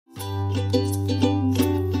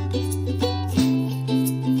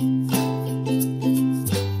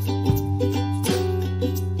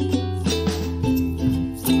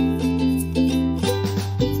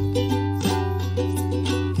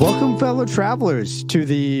fellow travelers, to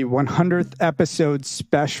the 100th episode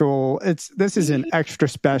special. This is an extra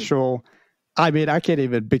special. I mean, I can't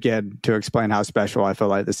even begin to explain how special I feel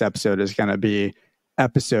like this episode is going to be.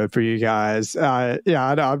 Episode for you guys. Yeah,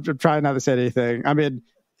 I know, I'm trying not to say anything. I mean,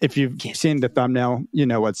 if you've seen the thumbnail, you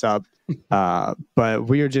know what's up. But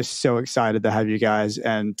we are just so excited to have you guys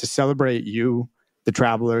and to celebrate you, the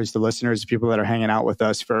travelers, the listeners, the people that are hanging out with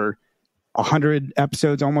us for 100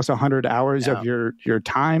 episodes, almost 100 hours of your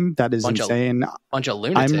time. That is insane. Bunch of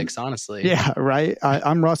lunatics, honestly. Yeah, right.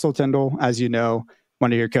 I'm Russell Tyndall, as you know,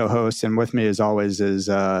 one of your co-hosts, and with me as always is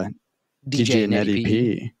DJ Netty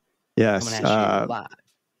P. Yes.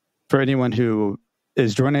 For anyone who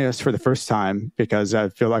is joining us for the first time, because I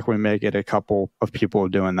feel like we may get a couple of people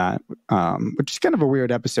doing that, which is kind of a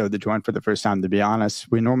weird episode to join for the first time, to be honest.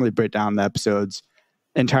 We normally break down the episodes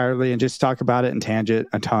entirely and just talk about it and tangent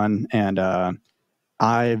a ton. And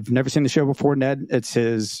I've never seen the show before, Ned. It's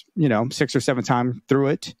his, 6th or 7th time through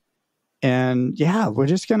it. And yeah, we're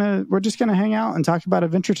just gonna hang out and talk about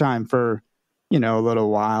Adventure Time for a little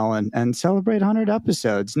while and celebrate 100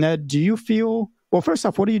 episodes. Ned, do you feel... Well, first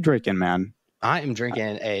off, what are you drinking, man? I am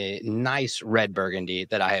drinking a nice red burgundy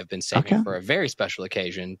that I have been saving for a very special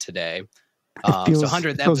occasion today. So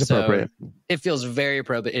 100th episode. It feels very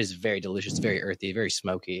appropriate. It is very delicious, very earthy, very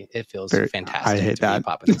smoky. It feels fantastic. I hate that.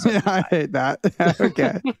 I hate that.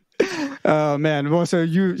 Okay. Oh, man. Well, so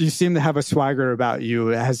you seem to have a swagger about you.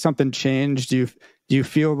 Has something changed? Do you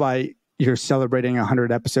feel like you're celebrating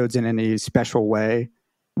 100 episodes in any special way?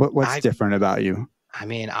 What's different about you? I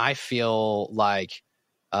mean, I feel like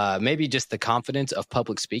maybe just the confidence of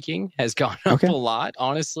public speaking has gone up a lot,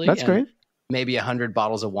 honestly. That's great. Maybe 100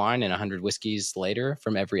 bottles of wine and 100 whiskeys later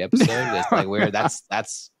from every episode. It's like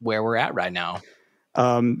that's where we're at right now.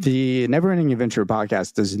 The Never Ending Adventure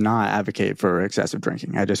podcast does not advocate for excessive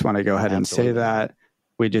drinking. I just want to go ahead and say that.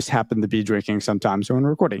 We just happen to be drinking sometimes when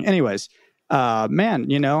recording. Anyways, man,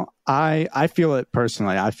 I feel it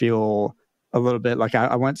personally. I feel a little bit like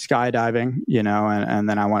I went skydiving, and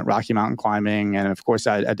then I went Rocky Mountain climbing. And of course,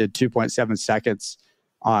 I did 2.7 seconds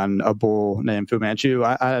on a bull named Fu Manchu.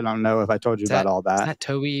 I don't know if I told you about all that. Is that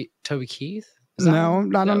Toby Keith? No,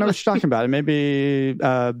 I don't know what you're talking about. It may be,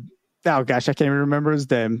 oh gosh, I can't even remember his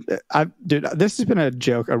name. Dude, this has been a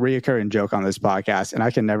reoccurring joke on this podcast, and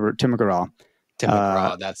I can never, Tim McGraw.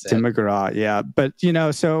 That's it. Tim McGraw, yeah. But,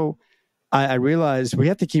 so I realized we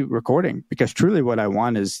have to keep recording because truly what I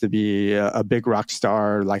want is to be a big rock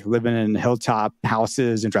star, like living in hilltop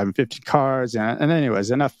houses and driving 50 cars. And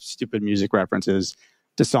anyways, enough stupid music references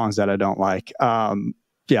to songs that I don't like.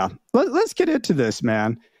 Yeah, let's get into this,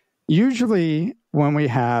 man. Usually when we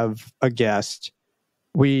have a guest,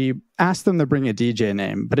 we ask them to bring a DJ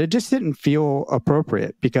name, but it just didn't feel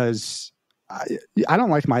appropriate because I don't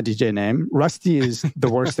like my DJ name. Rusty is the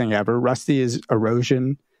worst thing ever. Rusty is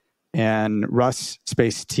erosion. And Russ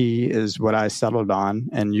space T is what I settled on.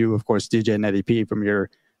 And you, of course, DJ Netty P from your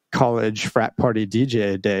college frat party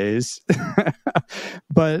DJ days.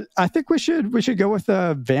 But I think we should go with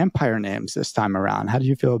vampire names this time around. How do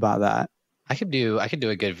you feel about that? I could do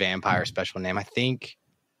a good vampire special name. I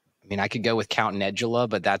could go with Count Nebula,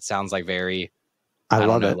 but that sounds like very I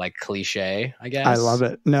love it. Like cliche, I guess. I love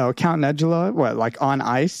it. No, Count Nebula, what, like on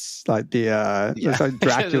ice? Like it's like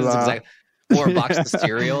Dracula. Or Box the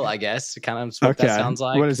Cereal, I guess. Kind of what that sounds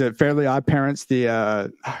like. What is it? Fairly Odd Parents,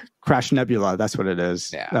 the Crash Nebula. That's what it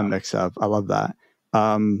is. Yeah. That mix up. I love that.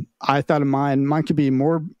 I thought of mine could be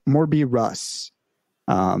more be Russ.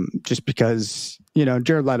 Just because,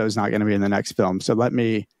 Jared Leto is not going to be in the next film. So let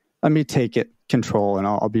me take control and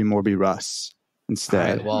I'll be more be Russ instead.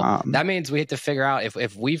 All right, well, that means we have to figure out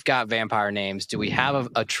if we've got vampire names, do we have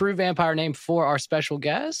a true vampire name for our special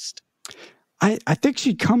guest? I think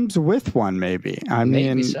she comes with one, maybe.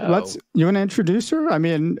 Maybe so. You want to introduce her?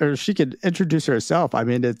 Or she could introduce herself.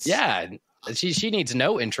 She needs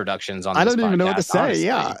no introductions on this podcast. I don't even know what to say, honestly.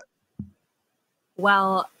 yeah.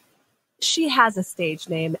 Well, she has a stage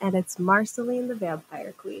name, and it's Marceline the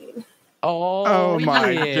Vampire Queen. Oh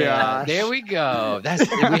my gosh. There we go.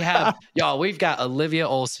 We've got Olivia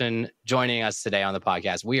Olson joining us today on the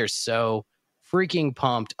podcast. We are so freaking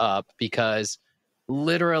pumped up because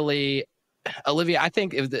literally... Olivia, I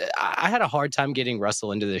think I had a hard time getting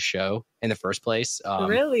Russell into this show in the first place.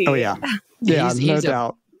 Really? Oh, yeah. Yeah, no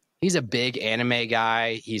doubt. He's a big anime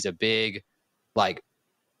guy. He's a big,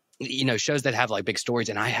 shows that have, big stories.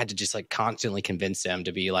 And I had to just, constantly convince him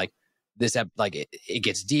to be, it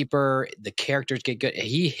gets deeper. The characters get good.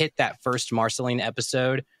 He hit that first Marceline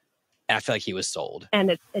episode, and I feel like he was sold.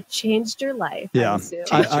 And it changed your life. Yeah.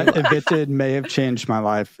 It may have changed my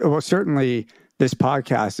life. Well, certainly... this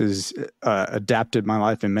podcast has adapted my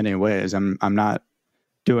life in many ways. I'm not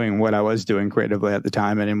doing what I was doing creatively at the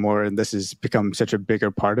time anymore, and this has become such a bigger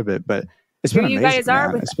part of it. But it's been amazing. You guys are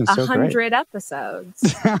man. with It's been so 100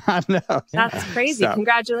 episodes. I know. That's crazy. So,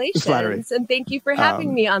 Congratulations. And thank you for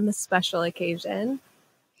having me on this special occasion.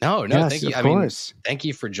 No, yes, thank you. Of course. Thank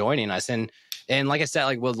you for joining us. And like I said,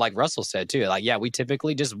 like Russell said too, like, yeah, we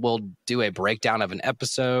typically just will do a breakdown of an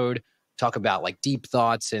episode, talk about like deep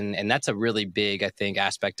thoughts. And that's a really big, I think,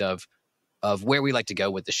 aspect of where we like to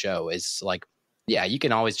go with the show is like, yeah, you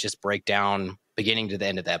can always just break down beginning to the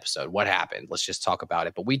end of the episode. What happened? Let's just talk about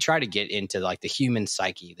it. But we try to get into like the human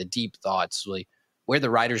psyche, the deep thoughts, like where the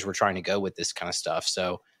writers were trying to go with this kind of stuff.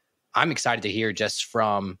 So I'm excited to hear just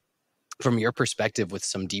from your perspective with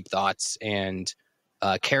some deep thoughts and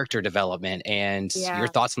character development and your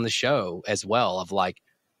thoughts on the show as well of like,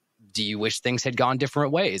 do you wish things had gone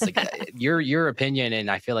different ways? Like your opinion. And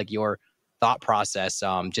I feel like your thought process,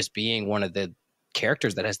 just being one of the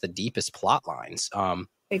characters that has the deepest plot lines,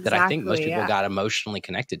 that I think most people got emotionally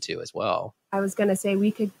connected to as well. I was going to say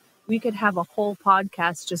we could have a whole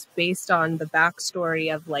podcast just based on the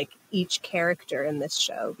backstory of like each character in this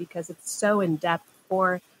show, because it's so in depth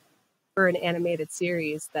for an animated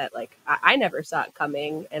series that like I never saw it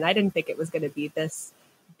coming, and I didn't think it was going to be this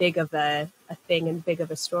big of a thing and big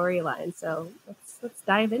of a storyline. So let's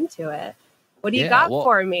dive into it. What do you got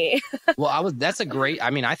for me? That's a great,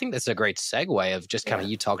 I think that's a great segue of just kind of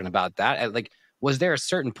you talking about that. Like, was there a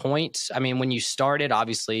certain point? I mean, when you started,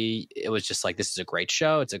 obviously it was just like, this is a great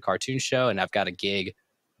show. It's a cartoon show and I've got a gig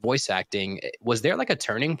voice acting. Was there like a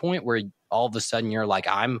turning point where all of a sudden you're like,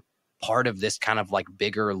 I'm part of this kind of like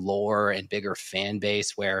bigger lore and bigger fan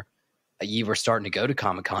base where you were starting to go to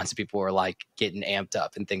Comic-Cons, people were like getting amped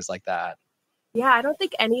up and things like that? Yeah, I don't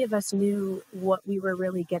think any of us knew what we were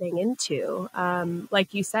really getting into.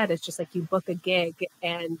 Like you said, it's just like you book a gig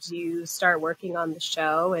and you start working on the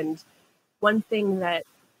show. And one thing that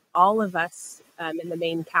all of us in the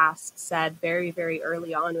main cast said very, very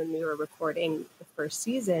early on when we were recording the first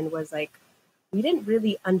season was like, we didn't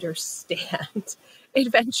really understand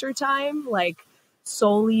Adventure Time, like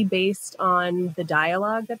solely based on the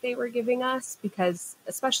dialogue that they were giving us, because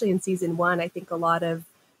especially in season 1, I think a lot of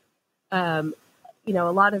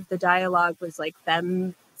the dialogue was like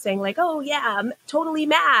them saying like, oh yeah, I'm totally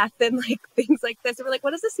math and like things like this. And we're like,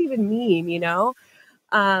 what does this even mean?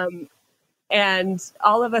 And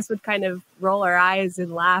all of us would kind of roll our eyes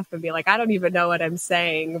and laugh and be like, I don't even know what I'm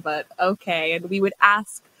saying, but okay. And we would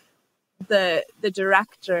ask the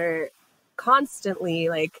director constantly,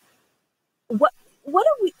 like, what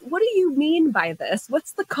do you mean by this?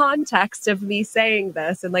 What's the context of me saying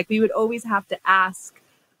this? And like, we would always have to ask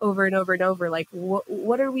over and over and over, like,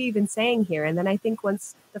 what are we even saying here? And then I think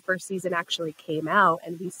once the first season actually came out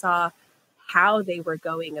and we saw how they were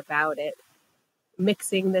going about it,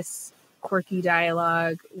 mixing this quirky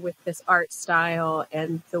dialogue with this art style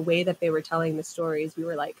and the way that they were telling the stories, we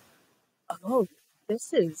were like, oh,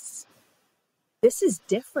 this is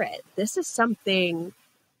different. This is something,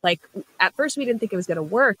 like, at first we didn't think it was going to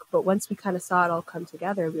work, but once we kind of saw it all come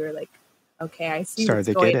together, we were like, okay, I see what's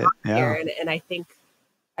going on here. And I think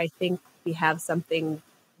we have something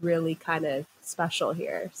really kind of special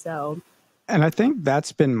here. So, and I think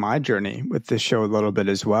that's been my journey with this show a little bit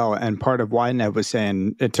as well. And part of why Ned was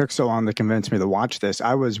saying it took so long to convince me to watch this,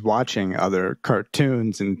 I was watching other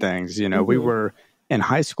cartoons and things. We were in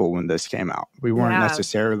high school when this came out. We weren't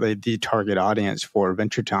necessarily the target audience for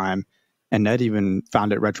Adventure Time. And Ned even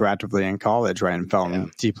found it retroactively in college, right? And fell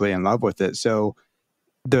deeply in love with it. So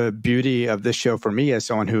the beauty of this show for me as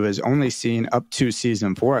someone who has only seen up to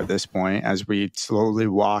season 4 at this point, as we slowly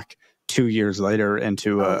walk 2 years later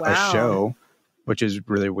into a show, which is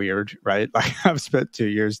really weird, right? Like, I've spent 2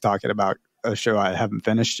 years talking about a show I haven't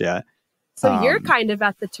finished yet. So you're kind of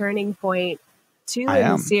at the turning point too in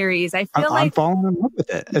the series. I feel I'm falling in love with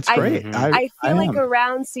it. It's great. I feel like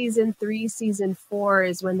around season 3, season 4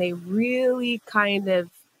 is when they really kind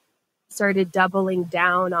of started doubling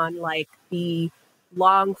down on like the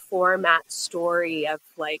long format story of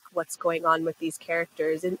like what's going on with these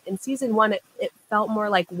characters. In season 1, it felt more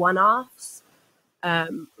like one-offs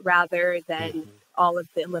rather than all of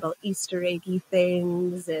the little Easter eggy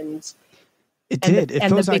things. And it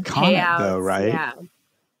feels iconic though, right? Yeah.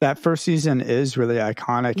 That first season is really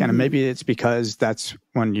iconic. And maybe it's because that's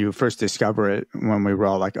when you first discover it, when we were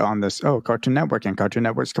all like on this, Cartoon Network, and Cartoon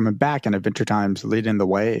Network's coming back and Adventure Time's leading the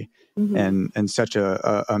way in such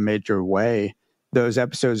a major way. Those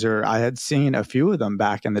episodes I had seen a few of them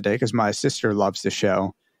back in the day because my sister loves the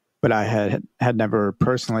show, but I had never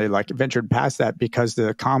personally like ventured past that because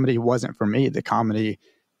the comedy wasn't for me. The comedy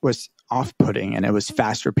was off-putting, and it was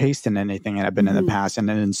faster paced than anything that had been in the past, and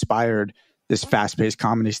it inspired this fast-paced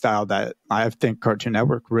comedy style that I think Cartoon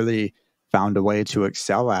Network really found a way to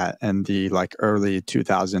excel at in the like early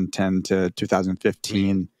 2010 to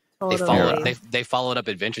 2015. Totally. They followed up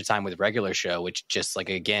Adventure Time with regular show, which just like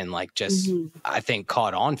again like just I think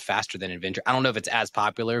caught on faster than Adventure. I don't know if it's as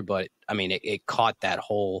popular, but I mean it caught that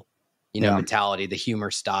whole mentality, the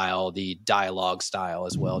humor style, the dialogue style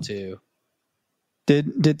as well too.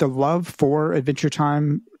 Did the love for Adventure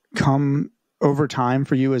Time come over time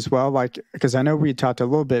for you as well? Like, because I know we talked a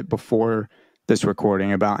little bit before this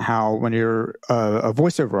recording about how when you're a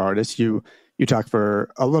voiceover artist, you talk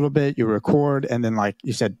for a little bit, you record, and then like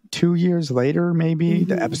you said, 2 years later, maybe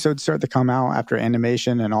the episodes start to come out after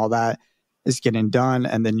animation and all that is getting done.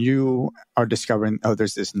 And then you are discovering, oh,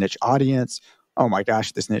 there's this niche audience. Oh my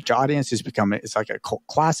gosh, this niche audience is becoming, it's like a cult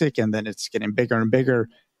classic, and then it's getting bigger and bigger.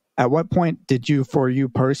 At what point did you, for you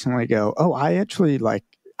personally, go, oh, I actually like,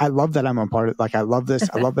 I love that I'm a part of, like, I love this.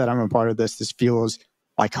 I love that I'm a part of this. This feels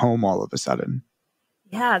like home all of a sudden.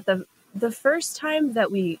 Yeah. The first time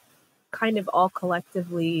that we kind of all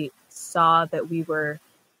collectively saw that we were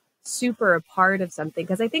super a part of something,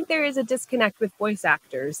 because I think there is a disconnect with voice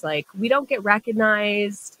actors. Like, we don't get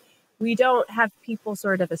recognized. We don't have people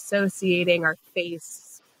sort of associating our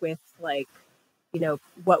face with like,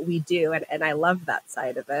 what we do. And I love that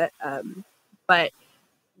side of it. But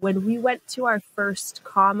when we went to our first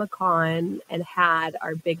Comic-Con and had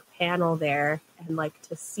our big panel there, and like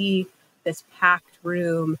to see this packed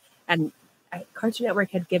room, and Cartoon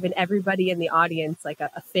Network had given everybody in the audience like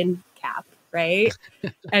a fin cap, right?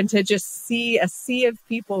 And to just see a sea of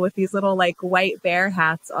people with these little like white bear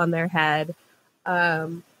hats on their head,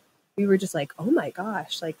 we were just like, oh my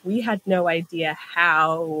gosh, like we had no idea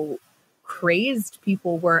how crazed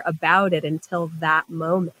people were about it until that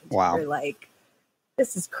moment. Wow. We're like,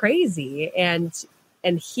 this is crazy. And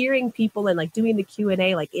hearing people and like doing the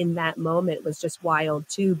Q&A like in that moment was just wild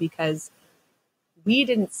too, because we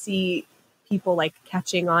didn't see people like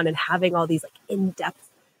catching on and having all these like in-depth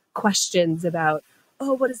questions about,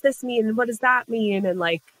 oh, what does this mean? And what does that mean? And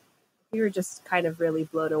like, we were just kind of really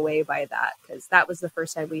blown away by that, because that was the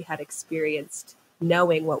first time we had experienced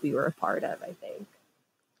knowing what we were a part of, I think.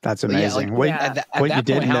 That's amazing. What you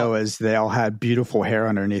didn't know is they all had beautiful hair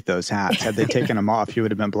underneath those hats. Had they taken them off, you would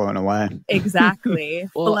have been blown away. Exactly.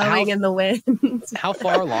 Blowing in the wind. How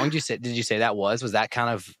far along did you say that was? Was that kind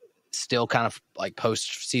of still kind of like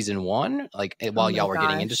post season one, like while y'all were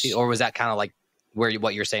getting into season, or was that kind of like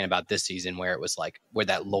what you're saying about this season, where it was like where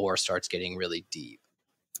that lore starts getting really deep?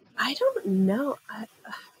 I don't know.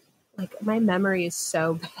 Like my memory is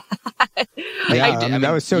so bad. Yeah, I mean,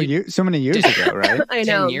 that was so many years ago, right? I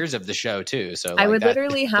know. 10 years of the show too. So I would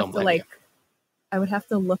literally have to like, I would have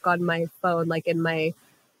to look on my phone, like in my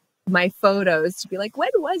photos, to be like,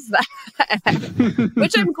 when was that?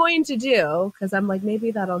 Which I'm going to do, because I'm like,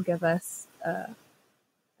 maybe that'll give us an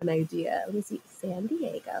idea. Let me see, San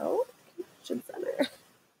Diego Convention Center.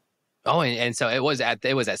 Oh, and so it was at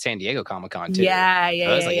San Diego Comic-Con too. Yeah.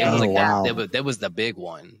 Wow. That was the big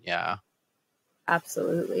one. Yeah.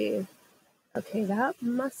 Absolutely. Okay, that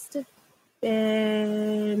must have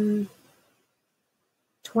been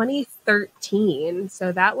 2013.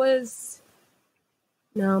 So that was,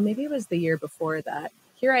 no, maybe it was the year before that.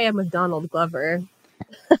 Here I am with Donald Glover.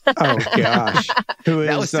 Oh gosh,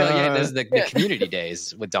 that was there's the community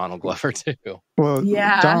days with Donald Glover too. Well,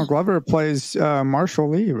 yeah, Donald Glover plays Marshall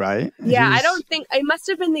Lee, right? Yeah, I don't think it must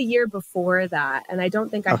have been the year before that, and I don't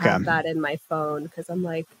think I have that in my phone, because I'm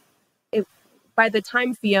like, by the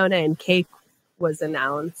time Fiona and Cake was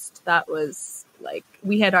announced, that was like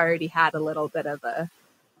we had already had a little bit of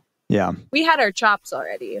we had our chops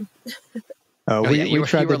already. We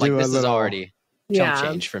tried to do a little already. Jump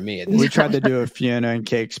change for me. We tried to do a Fiona and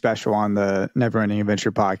Cake special on the Never Ending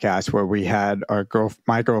Adventure podcast, where we had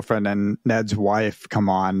my girlfriend and Ned's wife come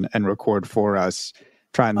on and record for us,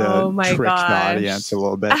 trying to trick the audience a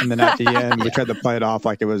little bit. And then at the end, we tried to play it off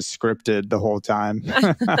like it was scripted the whole time.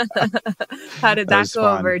 How did that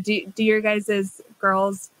go over? Do your guys'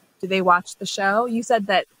 girls, do they watch the show? You said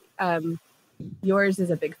that yours is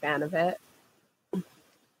a big fan of it.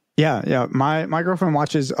 Yeah. My girlfriend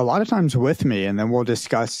watches a lot of times with me, and then we'll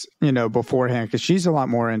discuss, beforehand, because she's a lot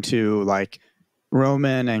more into like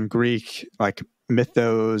Roman and Greek, like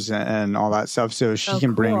mythos and all that stuff. So she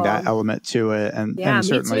can bring that element to it, and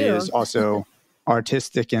certainly is also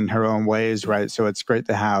artistic in her own ways, right? So it's great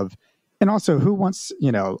to have. And also, who wants,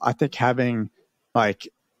 I think having like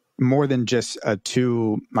more than just a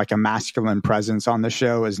masculine presence on the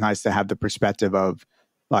show is nice to have the perspective of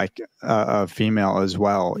like a female as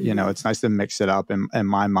well. You know, it's nice to mix it up in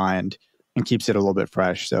my mind and keeps it a little bit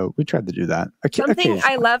fresh. So we tried to do that. Something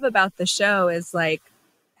I love about the show is like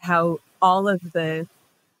how all of the,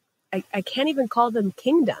 I can't even call them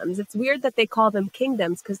kingdoms. It's weird that they call them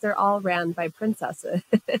kingdoms because they're all ran by princesses.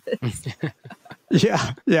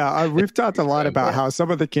 Yeah. We've talked a lot about how some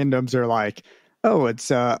of the kingdoms are like, oh, it's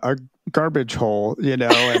a garbage hole, you know,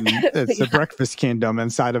 and it's a breakfast kingdom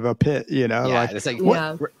inside of a pit, you know. Yeah, like, it's like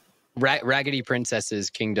Raggedy Princess's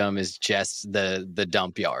kingdom is just the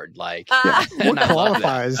dump yard. Like, what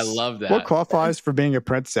qualifies? I love that. What qualifies for being a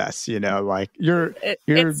princess? You know, like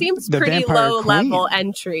it seems the pretty low queen. level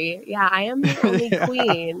entry. Yeah, I am the only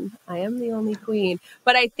queen. I am the only queen.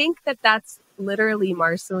 But I think that's literally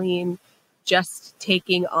Marceline just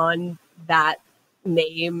taking on that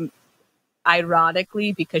name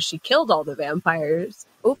ironically because she killed all the vampires.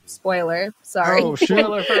 Oops, spoiler. Sorry. Oh,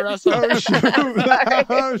 spoiler for Russell.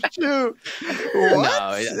 Oh, shoot. What?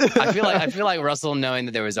 No, I feel like Russell knowing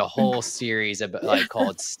that there was a whole series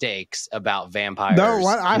called Stakes about vampires. No,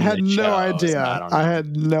 what? I had no idea. I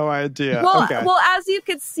had no idea. Well, okay. Well, as you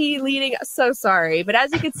could see so sorry, but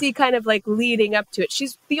as you could see kind of like leading up to it,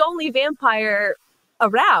 she's the only vampire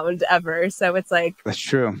around ever. So it's like, that's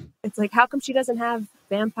true. It's like, how come she doesn't have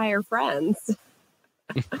vampire friends?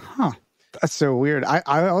 Huh. That's so weird.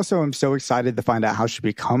 I also am so excited to find out how she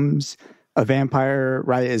becomes a vampire,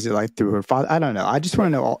 right? Is it like through her father? I don't know. I just want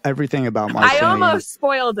to know everything about Marceline. I almost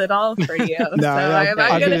spoiled it all for you. I'm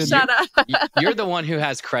going to shut up. You're the one who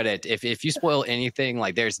has credit. If you spoil anything,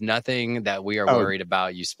 like there's nothing that we are worried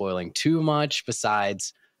about you spoiling too much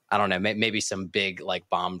besides, I don't know, maybe some big like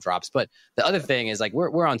bomb drops. But the other thing is like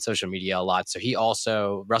we're on social media a lot.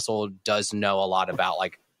 So Russell does know a lot about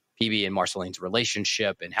like PB and Marceline's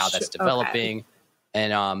relationship and how that's developing. Okay.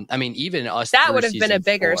 And I mean, even us. That would have been a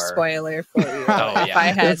bigger spoiler for you if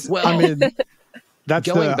I had. Well, I mean, that's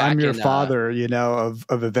I'm your father, you know,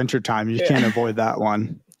 of Adventure Time. You can't avoid that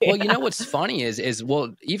one. Well, you know what's funny is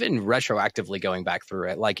even retroactively going back through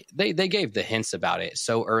it, like they gave the hints about it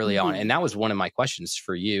so early on, and that was one of my questions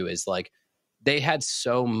for you is like they had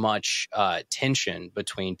so much tension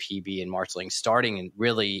between PB and Marceline starting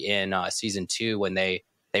really in season 2 when they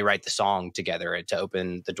write the song together to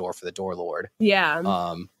open the door for the Door Lord.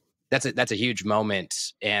 Yeah. That's a huge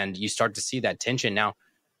moment, and you start to see that tension. Now,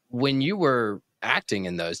 when you were acting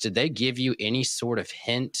in those, did they give you any sort of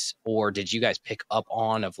hint, or did you guys pick up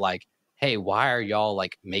on of like, hey, why are y'all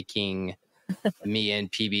like making me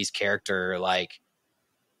and PB's character like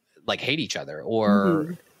hate each other?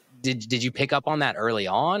 Or did you pick up on that early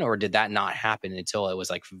on, or did that not happen until it was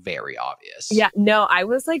like very obvious? Yeah, no, I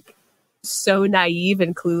was like so naive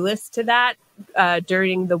and clueless to that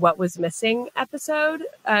during the What Was Missing episode.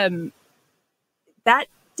 That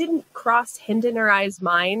didn't cross Hinden or I's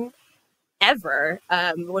mind ever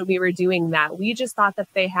when we were doing that. We just thought that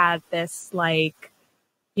they had this like,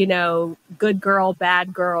 you know, good girl,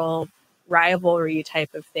 bad girl rivalry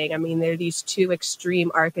type of thing. I mean, they're these two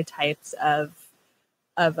extreme archetypes of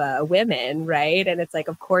women, right? And it's like,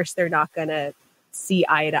 of course, they're not going to see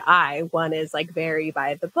eye to eye. One is like very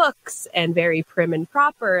by the books and very prim and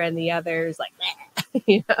proper, and the other is like,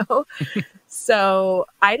 you know. So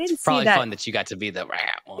I didn't see that. Probably fun that you got to be the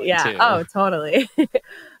one too. Oh, totally.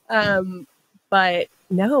 But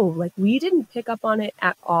no, like we didn't pick up on it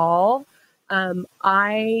at all.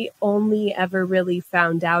 I only ever really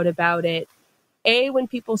found out about it when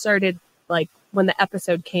people started, like when the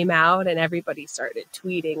episode came out and everybody started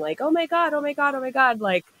tweeting like, oh my god,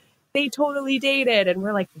 like they totally dated. And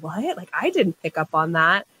we're like, what? Like, I didn't pick up on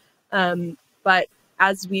that. But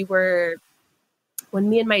as when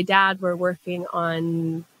me and my dad were working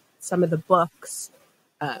on some of the books,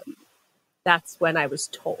 that's when I was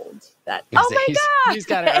told that, oh my God! He's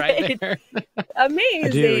got it right there. Amazing. I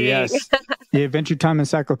do, yes. The Adventure Time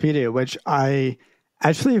Encyclopedia, which I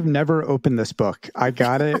actually have never opened this book. I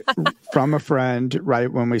got it from a friend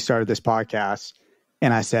right when we started this podcast.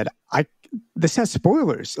 And I said, this has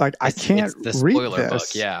spoilers. Like, I can't read this.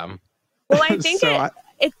 Book, yeah. Well, I think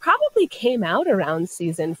it probably came out around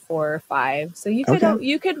season 4 or 5. So you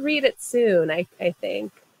could read it soon, I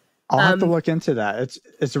think. I'll have to look into that.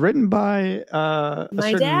 It's written by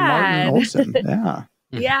my dad. Martin Olson. Yeah.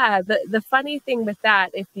 Yeah. The funny thing with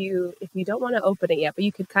that, if you don't want to open it yet, but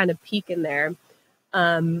you could kind of peek in there.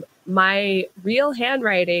 My real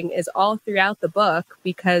handwriting is all throughout the book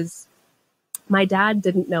because my dad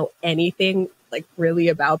didn't know anything like really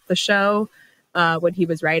about the show when he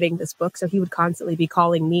was writing this book. So he would constantly be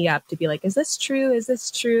calling me up to be like, is this true? Is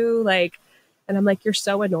this true? Like, And I'm like, you're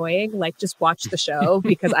so annoying. Like, just watch the show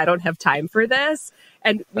because I don't have time for this.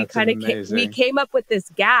 And we we came up with this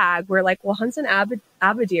gag. We're like, well, Hunson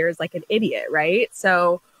Abadir is like an idiot, right?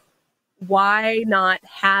 So why not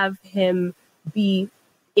have him be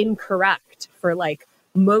incorrect for like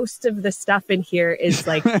most of the stuff in here is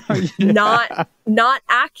like not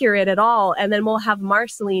accurate at all, and then we'll have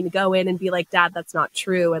Marceline go in and be like, Dad, that's not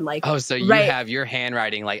true, and like, oh, so you have your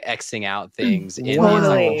handwriting like Xing out things in totally.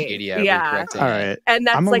 the encyclopedia. Yeah, all right, and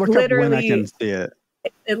that's I'm like literally when I can see it.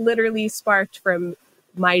 It literally sparked from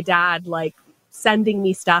my dad like sending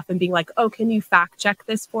me stuff and being like, oh, can you fact check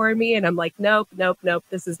this for me? And I'm like, nope,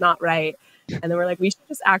 this is not right. And then we're like, we should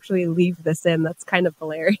just actually leave this in. That's kind of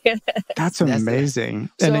hilarious. That's amazing.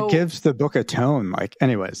 And it gives the book a tone. Like,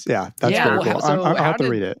 anyways, that's very cool. I'll have to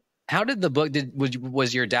read it. How did the book,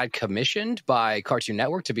 was your dad commissioned by Cartoon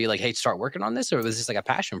Network to be like, hey, start working on this? Or was this like a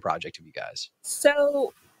passion project of you guys?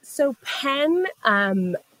 So Penn,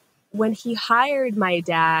 when he hired my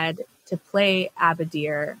dad to play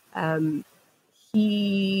Abadir,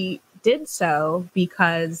 he did so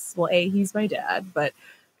because, well, A, he's my dad, but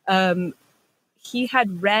he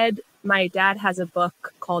had read, my dad has a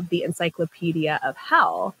book called The Encyclopedia of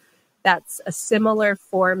Hell. That's a similar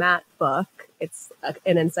format book. It's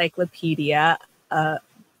an encyclopedia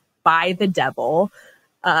by the devil,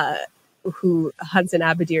 who Hunson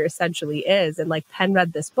Abadir essentially is. And like Penn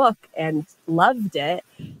read this book and loved it.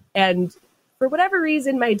 And for whatever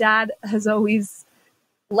reason, my dad has always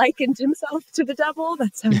likened himself to the devil.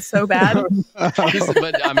 That sounds so bad.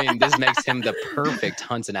 But I mean, this makes him the perfect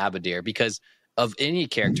Hunson Abadir because of any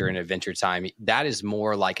character in Adventure Time, that is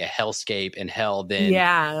more like a hellscape in hell than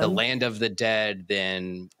the land of the dead,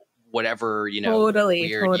 than whatever, weird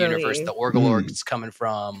universe the Orgalorg's coming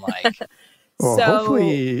from. Like, well,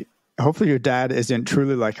 hopefully your dad isn't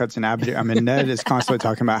truly like Hunson Abadir. I mean, Ned is constantly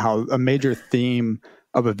talking about how a major theme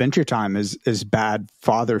of Adventure Time is bad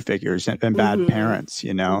father figures and bad parents,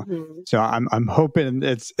 So I'm hoping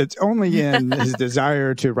it's only in his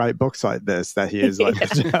desire to write books like this that he is like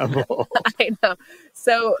the devil. I know.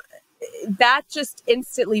 So that just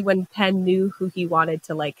instantly, when Penn knew who he wanted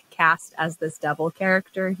to like cast as this devil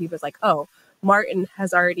character, he was like, oh, Martin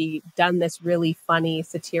has already done this really funny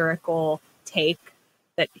satirical take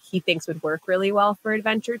that he thinks would work really well for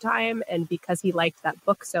Adventure Time. And because he liked that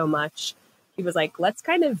book so much, he was like, let's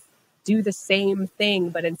kind of do the same thing,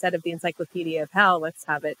 but instead of the Encyclopedia of Hell, let's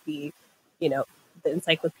have it be, the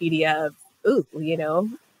Encyclopedia of Ooh,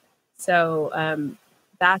 So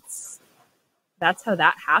that's how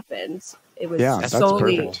that happened. It was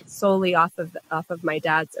solely off of my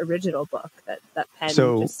dad's original book that Penn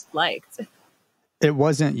just liked. It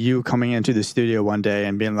wasn't you coming into the studio one day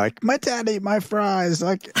and being like, my dad ate my fries.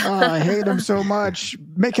 Like, oh, I hate him so much.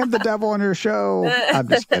 Make him the devil on your show. I'm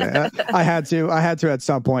just kidding. I had to at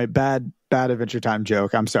some point. Bad Adventure Time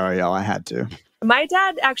joke. I'm sorry, y'all. I had to. My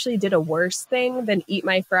dad actually did a worse thing than eat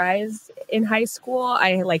my fries in high school.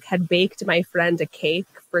 I had baked my friend a cake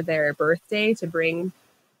for their birthday to bring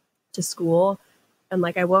to school. And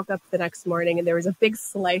I woke up the next morning and there was a big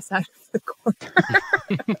slice out of the corner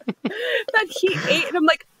that he ate. And I'm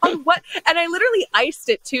like, oh, what? And I literally iced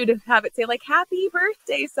it too to have it say happy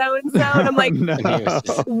birthday, so-and-so. And I'm like,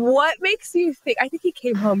 what makes you think? I think he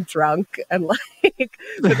came home drunk and was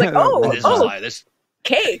like, this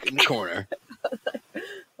cake in the corner. I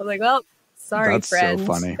was like, well, sorry, friend. That's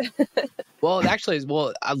so funny. Well, actually,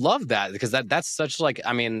 I love that because that's such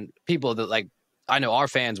people that I know our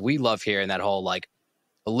fans, we love hearing that whole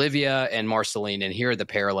Olivia and Marceline, and here are the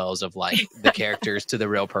parallels of the characters to the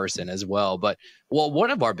real person as well. But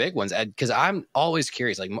one of our big ones, because I'm always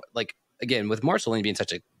curious, again, with Marceline being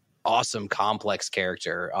such an awesome, complex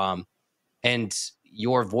character, and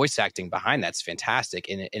your voice acting behind that's fantastic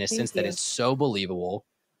in a sense that it's so believable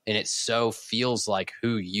and it so feels like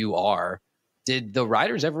who you are. Did the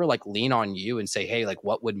writers ever lean on you and say, hey,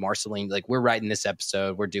 what would Marceline, we're writing this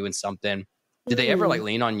episode, we're doing something. Did they ever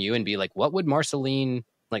lean on you and be like, what would Marceline,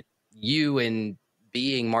 you and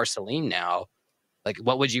being Marceline now,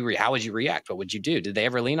 what would you, how would you react? What would you do? Did they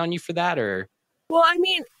ever lean on you for that or? Well, I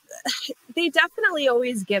mean, they definitely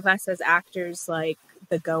always give us as actors,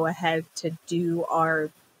 the go ahead to do our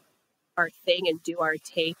thing and do our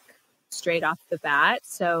take straight off the bat.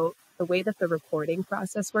 So the way that the recording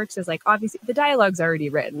process works is obviously the dialogue's already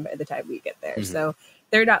written by the time we get there. Mm-hmm. So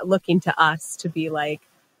they're not looking to us to be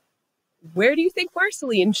where do you think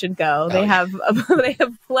Marceline should go? They have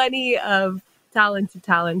plenty of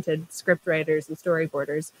talented script writers and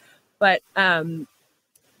storyboarders, but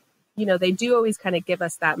they do always kind of give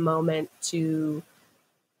us that moment to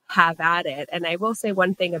have at it. And I will say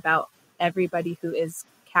one thing about everybody who is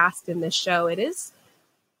cast in this show,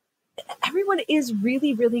 everyone is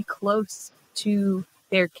really, really close to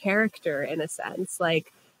their character in a sense.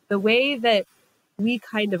 Like the way that we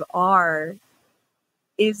kind of are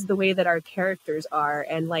is the way that our characters are.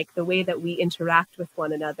 And like the way that we interact with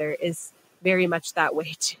one another is very much that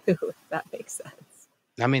way too, if that makes sense.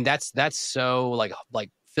 I mean, that's so like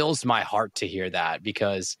fills my heart to hear that,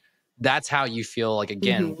 because that's how you feel like,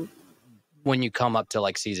 again, when you come up to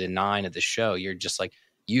like season 9 of the show, you're just like,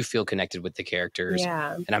 you feel connected with the characters.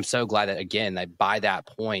 Yeah. And I'm so glad that, again, that by that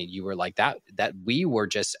point you were like that we were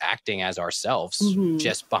just acting as ourselves,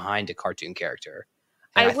 just behind a cartoon character.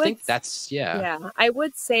 And I think that's, I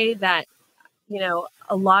would say that, you know,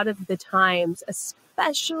 a lot of the times,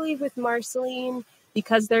 especially with Marceline,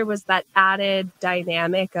 because there was that added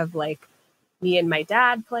dynamic of like me and my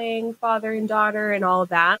dad playing father and daughter and all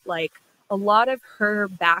that, like a lot of her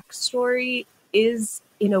backstory is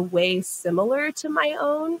in a way similar to my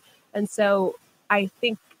own. And so I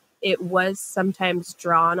think it was sometimes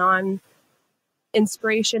drawn on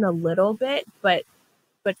inspiration a little bit, but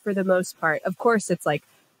for the most part, of course, it's like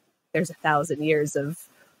there's 1,000 years of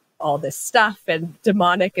all this stuff and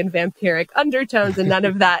demonic and vampiric undertones, and none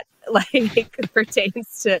of that like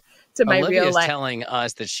pertains to my Olivia's real life. Telling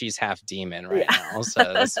us that she's half demon right now,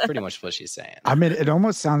 so that's pretty much what she's saying. I mean, it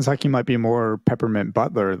almost sounds like you might be more Peppermint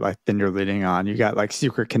Butler like than you're leading on. You got like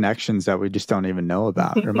secret connections that we just don't even know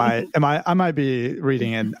about. Or I might be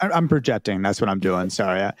reading and I'm projecting. That's what I'm doing.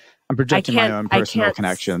 Sorry, I'm projecting my own personal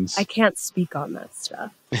connections. I can't speak on that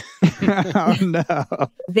stuff. Oh no,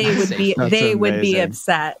 they would be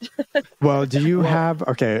upset. Well, do you have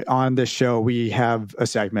on this show we have a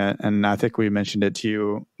segment, and I think we mentioned it to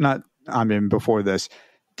you. Before this,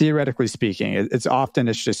 theoretically speaking,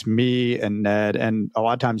 it's just me and Ned, and a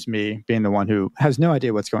lot of times me being the one who has no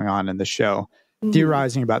idea what's going on in the show,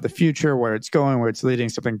 theorizing about the future, where it's going, where it's leading,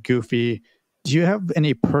 something goofy. Do you have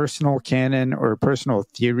any personal canon or personal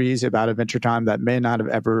theories about Adventure Time that may not have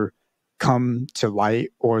ever come to light,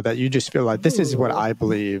 or that you just feel like this is what I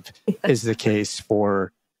believe is the case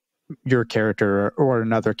for your character or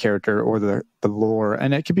another character or the lore?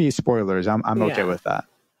 And it could be spoilers. I'm okay with that.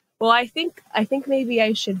 Well, I think maybe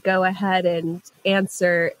I should go ahead and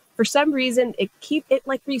answer. For some reason, it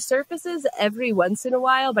like resurfaces every once in a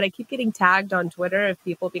while, but I keep getting tagged on Twitter of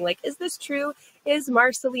people being like, "Is this true? Is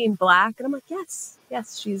Marceline black?" And I'm like, "Yes,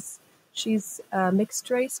 she's a mixed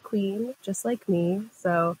race queen, just like me."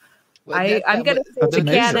 So I'm going to say the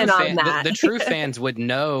canon on that. The true fans would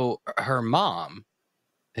know her mom,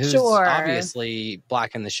 who's obviously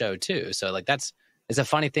black in the show too. So like it's a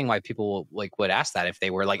funny thing why people would ask that if they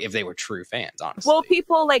were true fans, honestly. Well,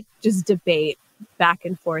 people just debate back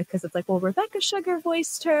and forth because it's like, well, Rebecca Sugar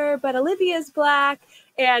voiced her, but Olivia's black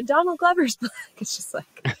and Donald Glover's black. It's just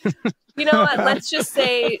like, you know what? Let's just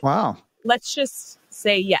say, wow. Let's just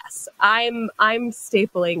say yes. I'm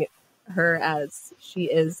stapling her as she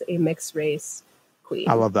is a mixed race queen.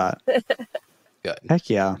 I love that. Good. Heck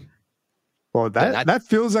yeah. Well, that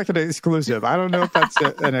feels like an exclusive. I don't know if that's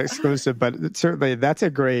an exclusive, but certainly that's a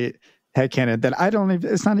great headcanon that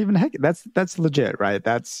it's not even that's legit, right?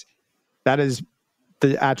 That is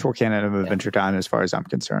the actual canon of Adventure Time as far as I'm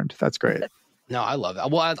concerned. That's great. No, I love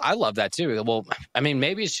that. Well, I love that too. Well, I mean,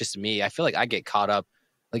 maybe it's just me. I feel like I get caught up,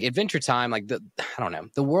 like Adventure Time, I don't know.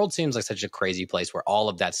 The world seems like such a crazy place where all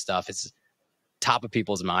of that stuff is top of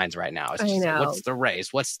people's minds right now. It's just like, what's the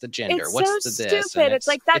race? What's the gender? What's the this? Stupid. It's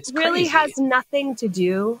like that really has nothing to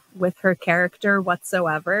do with her character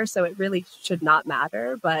whatsoever. So it really should not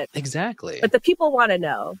matter. But exactly. But the people want to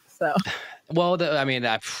know. So well,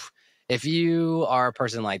 if you are a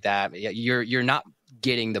person like that, you're not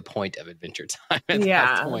getting the point of Adventure Time at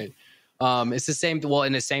that point. It's the same. Well,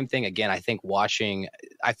 and the same thing again. I think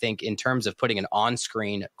in terms of putting an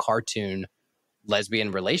on-screen cartoon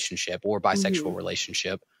lesbian relationship or bisexual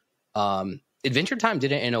relationship, Adventure Time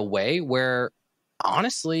did it in a way where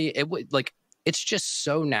honestly it would it's just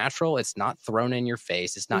so natural. It's not thrown in your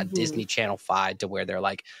face. It's not Disney Channel-fied to where they're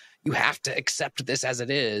like, you have to accept this as it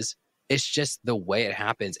is. It's just the way it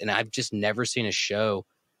happens. And I've just never seen a show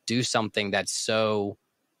do something that's so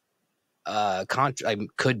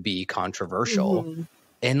could be controversial.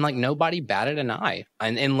 And nobody batted an eye,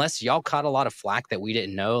 and unless y'all caught a lot of flack that we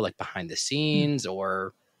didn't know, behind the scenes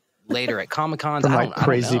or later at Comic-Cons,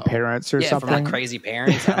 crazy parents or something. From crazy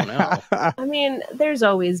parents, I don't know. I mean, there's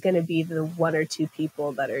always going to be the one or two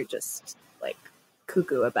people that are just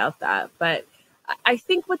cuckoo about that. But I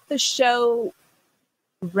think what the show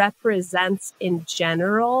represents in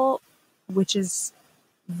general, which is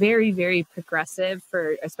very, very progressive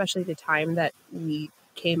for especially the time that we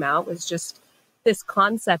came out, was just this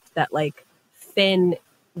concept that Finn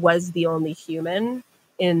was the only human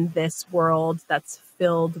in this world that's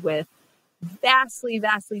filled with vastly,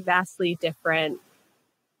 vastly, vastly different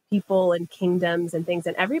people and kingdoms and things,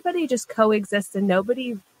 and everybody just coexists and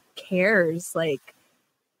nobody cares like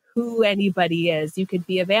who anybody is. You could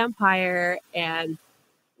be a vampire and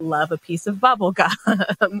love a piece of bubble gum.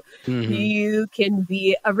 Mm-hmm. You can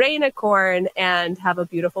be a rainicorn and have a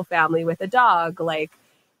beautiful family with a dog. Like,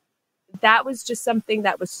 that was just something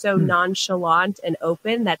that was so nonchalant and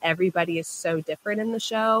open that everybody is so different in the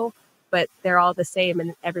show, but they're all the same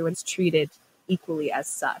and everyone's treated equally as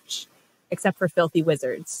such, except for filthy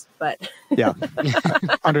wizards. But yeah,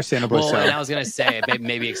 understandably well, so. and I was gonna say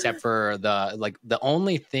maybe except for the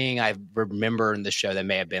only thing I remember in the show that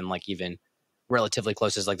may have been like even relatively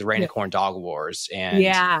close is like the Rainicorn Dog Wars, and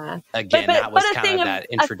yeah, again, that was kind of that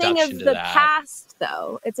introduction a thing of to the that. past,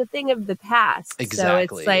 though. It's a thing of the past. Exactly.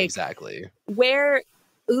 So it's like exactly. where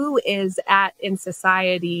Ooh is at in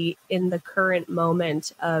society in the current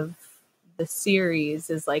moment of the series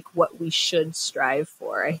is like what we should strive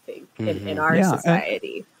for, I think, in our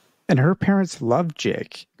society. And her parents loved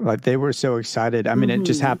Jake. Like, they were so excited. I mean, it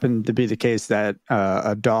just happened to be the case that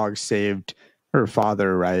a dog saved her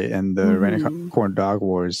father, right? In the Rainicorn Dog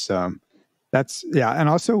Wars. That's, yeah. And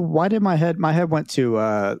also, why did my head went to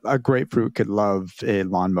a grapefruit could love a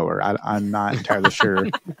lawnmower? I'm not entirely sure.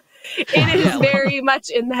 It is very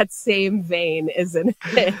much in that same vein, isn't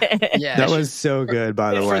it? Yeah, that was so good,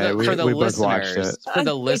 by the way. For the we both watched it. For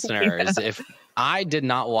the listeners, if I did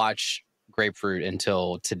not watch Grapefruit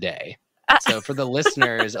until today, so for the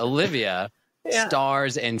listeners, Olivia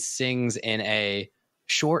stars and sings in a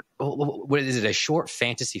short. What is it? A short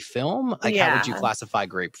fantasy film? Like, how would you classify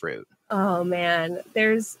Grapefruit? Oh man,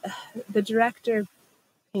 there's the director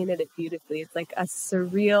painted it beautifully. It's like a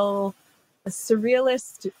surrealist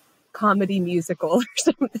comedy musical or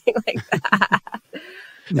something like that.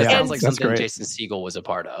 That sounds like something great. Jason Segel was a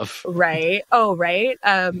part of. Right. Oh, right.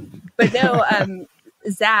 But no,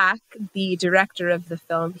 Zach, the director of the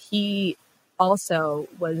film, he also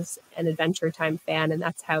was an Adventure Time fan, and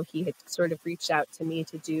that's how he had sort of reached out to me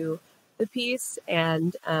to do the piece.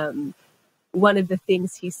 And one of the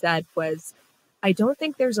things he said was, I don't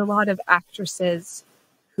think there's a lot of actresses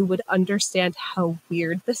who would understand how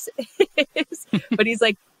weird this is. But he's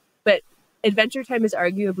like, but Adventure Time is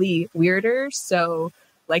arguably weirder, so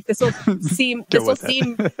like this will seem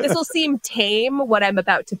tame what I'm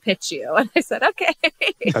about to pitch you. And I said, okay.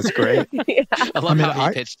 That's great. Yeah. I love how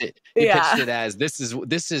he pitched it. He pitched it as this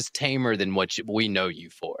is tamer than what we know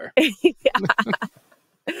you for.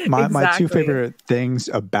 My two favorite things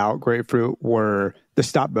about Grapefruit were the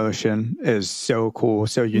stop motion is so cool,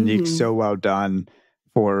 so unique, so well done.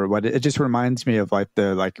 For what it just reminds me of, like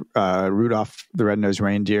the Rudolph the Red-Nosed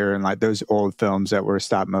Reindeer and like those old films that were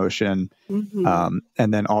stop motion. And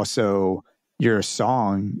then also your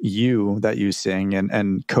song "You" that you sing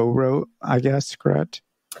and co-wrote, I guess, correct?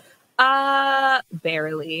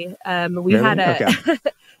 Barely. We had a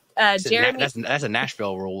Jeremy. That's a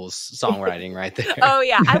Nashville rules songwriting right there. Oh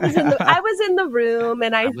yeah, I was in the room,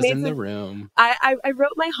 and I wrote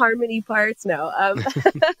my harmony parts. No,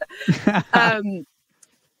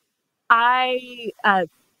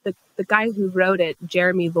 the guy who wrote it,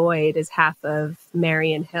 Jeremy Lloyd, is half of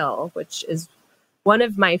Marion Hill, which is one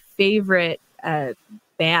of my favorite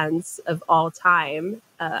bands of all time.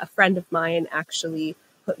 A friend of mine actually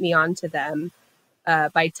put me onto them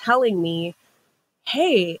by telling me,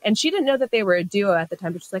 hey, and she didn't know that they were a duo at the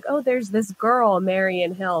time, but she's like, oh, there's this girl,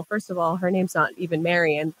 Marion Hill. First of all, her name's not even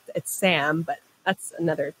Marion, it's Sam, but that's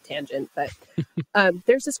another tangent. But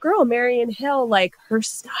there's this girl, Marion Hill, like her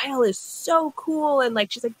style is so cool. And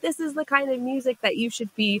like, she's like, this is the kind of music that you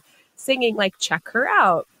should be singing, like, check her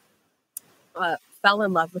out. Fell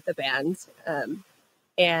in love with the band.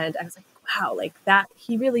 And I was like, wow, like that,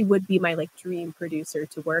 he really would be my like dream producer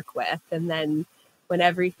to work with. And then when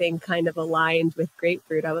everything kind of aligned with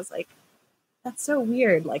Grapefruit, I was like, that's so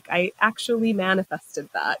weird. Like, I actually manifested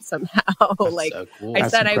that somehow. Like, so cool. I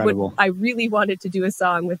said incredible. I really wanted to do a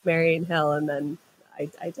song with Marion Hill, and then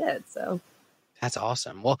I did. So that's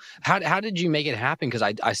awesome. Well, how did you make it happen? Because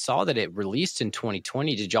I saw that it released in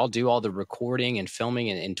 2020. Did y'all do all the recording and filming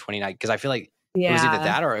in 2019? Because I feel like it was either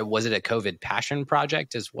that or was it a COVID passion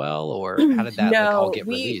project as well? Or how did that all get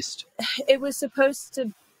released? It was supposed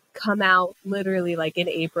to come out literally like in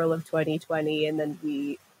April of 2020, and then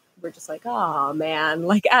we're just like, oh man,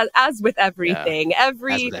 like as with everything,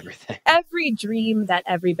 every dream that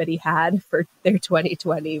everybody had for their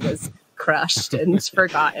 2020 was crushed and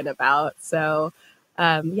forgotten about. So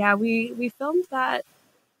we filmed that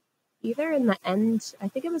either in the end, I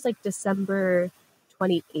think it was like December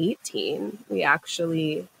 2018, we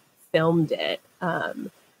actually filmed it. And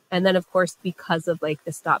then, of course, because of like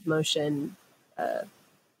the stop motion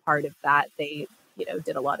part of that, they, you know,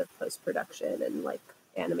 did a lot of post-production and like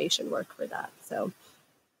animation work for that. So,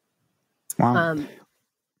 Wow.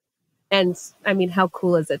 and I mean, how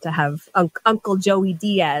cool is it to have Uncle Joey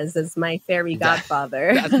Diaz as my fairy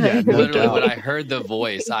godfather? That's literally when I heard the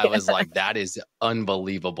voice, I was like, that is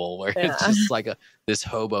unbelievable. Where it's just like this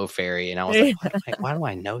hobo fairy. And I was like, why do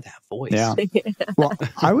I know that voice? Yeah. Well,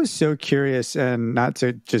 I was so curious, and not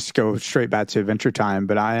to just go straight back to Adventure Time,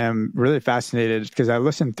 but I am really fascinated because I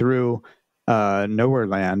listened through Nowhere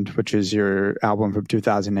Land, which is your album from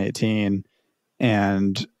 2018.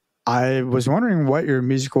 And I was wondering what your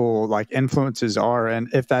musical like influences are, and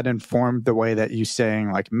if that informed the way that you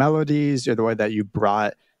sang like melodies or the way that you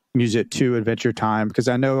brought music to Adventure Time. Because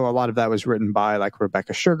I know a lot of that was written by like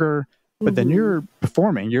Rebecca Sugar, but then you're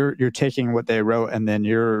performing, you're taking what they wrote and then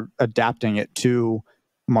you're adapting it to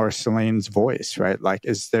Marceline's voice, right? Like,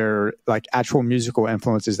 is there like actual musical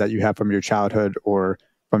influences that you have from your childhood or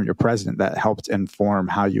from your present that helped inform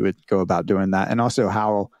how you would go about doing that, and also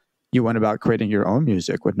how you went about creating your own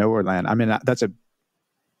music with Nowhere Land? I mean, that's a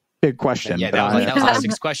big question. Yeah, that was like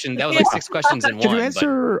 6 questions. That was like 6 questions in one. Can you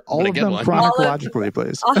answer all of them chronologically,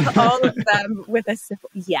 please? All of them with a simple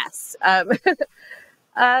yes.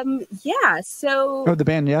 Yeah. So the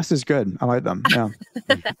band Yes is good. I like them. Yeah.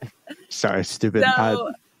 Sorry, stupid.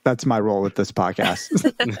 So, that's my role with this podcast.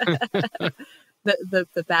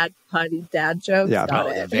 the bad pun dad joke. Yeah,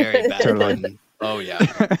 the very bad pun. Oh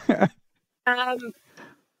yeah.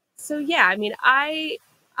 So yeah, I mean, I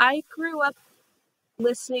grew up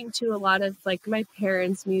listening to a lot of like my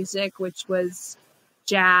parents' music, which was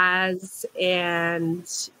jazz and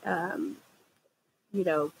you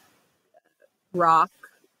know, rock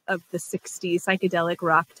of the 60s, psychedelic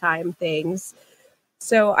rock time things.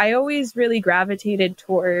 So I always really gravitated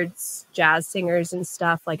towards jazz singers and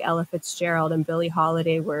stuff. Like Ella Fitzgerald and Billie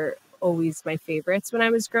Holiday were always my favorites when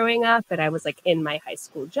I was growing up. And I was like in my high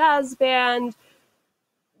school jazz band,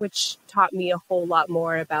 which taught me a whole lot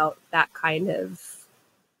more about that kind of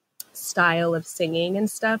style of singing and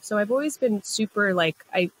stuff. So I've always been super like,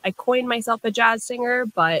 I coined myself a jazz singer,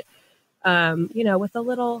 but, you know, with a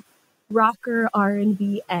little rocker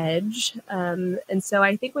R&B edge. And so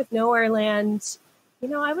I think with Nowhere Land, you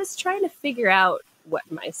know, I was trying to figure out what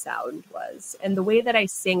my sound was. And the way that I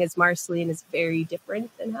sing as Marceline is very different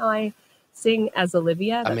than how I sing as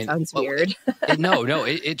Olivia. That sounds weird.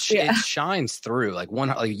 It shines through. Like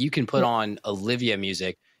you can put on Olivia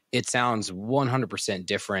music, it sounds 100%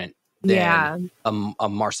 different than a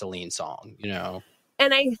Marceline song, you know?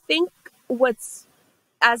 And I think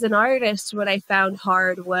as an artist, what I found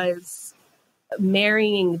hard was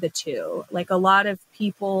marrying the two. Like a lot of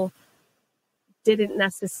people didn't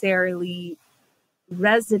necessarily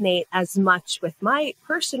resonate as much with my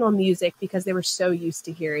personal music because they were so used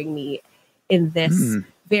to hearing me in this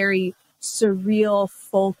very surreal,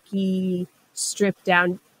 folky, stripped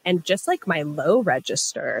down, and just like my low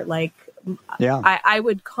register. Like, I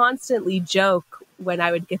would constantly joke when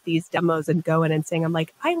I would get these demos and go in and sing, I'm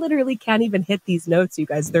like, I literally can't even hit these notes, you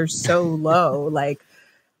guys. They're so low. Like,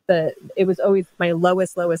 it was always my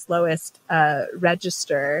lowest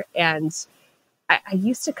register. And I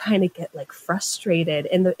used to kind of get like frustrated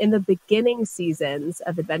in the beginning seasons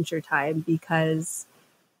of Adventure Time because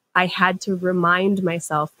I had to remind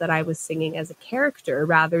myself that I was singing as a character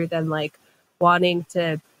rather than like wanting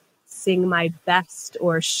to sing my best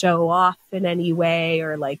or show off in any way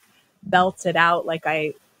or like belt it out like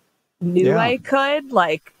I knew I could.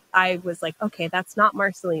 Like I was like, okay, that's not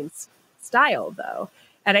Marceline's style though.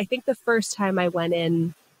 And I think the first time I went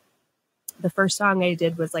in, the first song I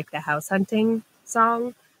did was like the house hunting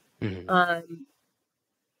song. And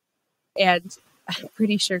I'm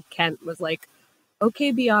pretty sure Kent was like,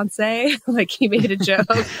 okay, Beyonce. Like he made a joke.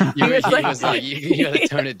 He was like, you gotta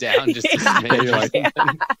tone it down just to make like,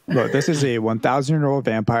 look, this is a 1,000-year-old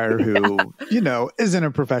vampire who, you know, isn't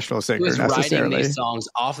a professional singer necessarily. Writing these songs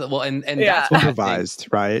off and that's improvised,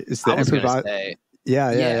 right? It's the improvised.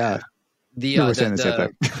 Yeah. We're saying the same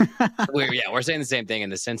thing. We're saying the same thing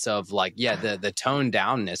in the sense of like, the toned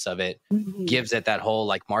downness of it gives it that whole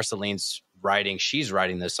like Marceline's writing. She's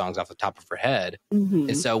writing those songs off the top of her head,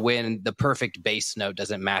 and so when the perfect bass note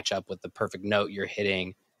doesn't match up with the perfect note you're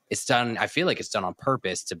hitting, it's done. I feel like it's done on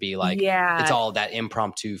purpose to be like, it's all that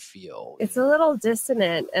impromptu feel. It's a little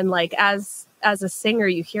dissonant, and like as a singer,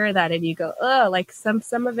 you hear that and you go, oh, like some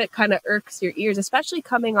of it kind of irks your ears, especially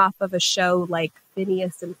coming off of a show like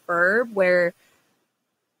Phineas and Ferb, where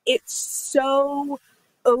it's so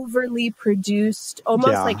overly produced,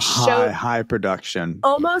 almost like high production,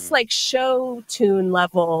 almost like show tune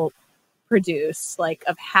level produced, like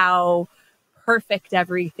of how perfect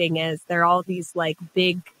everything is. There are all these like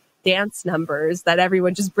big dance numbers that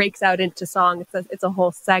everyone just breaks out into song. It's a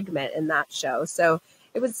whole segment in that show. So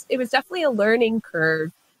it was definitely a learning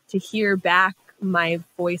curve to hear back my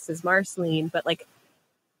voice as Marceline. But like,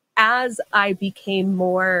 as I became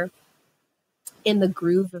more in the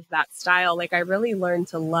groove of that style, like I really learned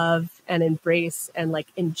to love and embrace and like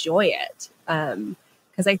enjoy it.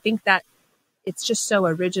 Because I think that it's just so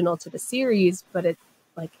original to the series, but it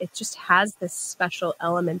just has this special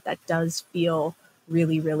element that does feel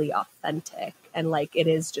really, really authentic. And like, it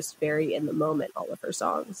is just very in the moment, all of her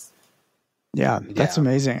songs. Yeah, that's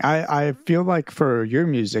amazing. I feel like for your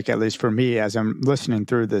music, at least for me, as I'm listening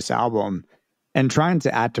through this album and trying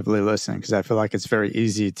to actively listen, because I feel like it's very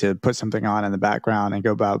easy to put something on in the background and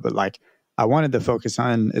go about, but like I wanted to focus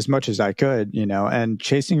on as much as I could, you know, and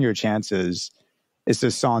Chasing Your Chances is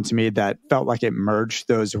this song to me that felt like it merged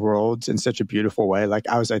those worlds in such a beautiful way. Like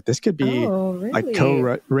I was like, this could be like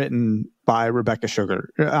co-written by Rebecca Sugar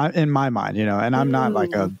in my mind, you know, and I'm not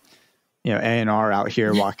like a, you know, A&R out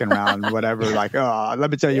here walking around, whatever, like, oh,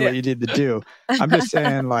 let me tell you what you need to do. I'm just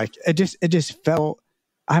saying like, it just felt,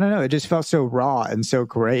 I don't know, it just felt so raw and so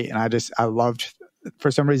great. And I loved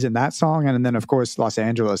for some reason that song. And then of course, Los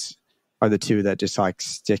Angeles are the two that just like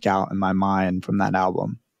stick out in my mind from that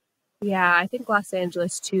album. Yeah, I think Los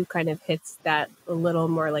Angeles too kind of hits that a little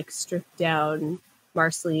more like stripped down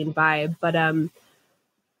Marceline vibe. But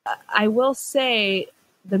I will say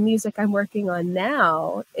the music I'm working on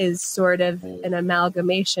now is sort of an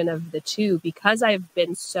amalgamation of the two, because I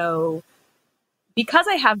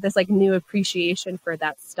have this like new appreciation for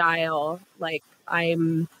that style. Like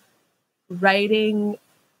I'm writing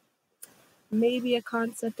maybe a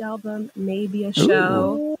concept album, maybe a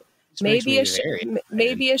show. Ooh. Maybe a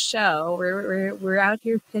show. We're out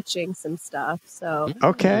here pitching some stuff. So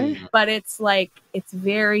okay, but it's like it's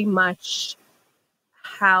very much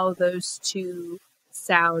how those two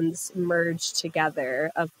sounds merge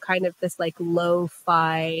together, of kind of this like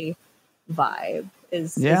lo-fi vibe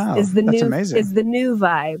is the new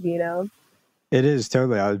vibe, you know. It is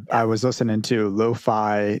totally. I was listening to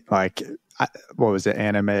lo-fi, like what was it,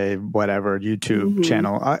 anime, whatever, YouTube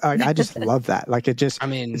channel. I just love that. Like it just,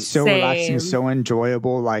 it's so relaxing, so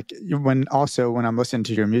enjoyable. Like when I'm listening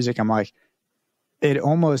to your music, I'm like, it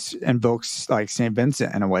almost invokes like St.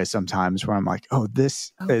 Vincent in a way sometimes, where I'm like, oh,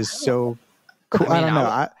 this is so cool. I don't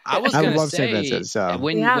know. I love St. Vincent. So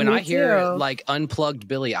when I hear like unplugged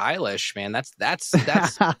Billie Eilish, man, that's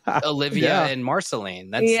Olivia and Marceline.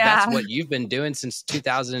 That's what you've been doing since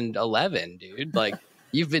 2011, dude. Like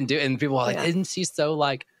you've been doing, and people are like, isn't she so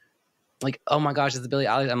like, oh my gosh, is the Billie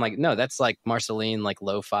Eilish? I'm like, no, that's like Marceline, like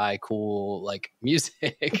lo-fi, cool, like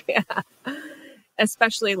music. Yeah.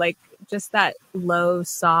 Especially like just that low,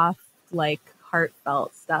 soft, like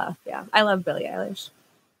heartfelt stuff. Yeah. I love Billie Eilish.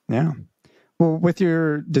 Yeah. Well, with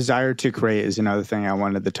your desire to create is another thing I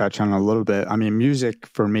wanted to touch on a little bit. I mean, music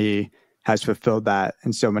for me has fulfilled that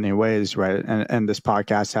in so many ways, right? And this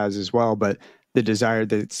podcast has as well. But the desire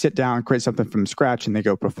to sit down, create something from scratch, and then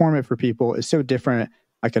go perform it for people is so different,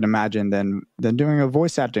 I could imagine, than doing a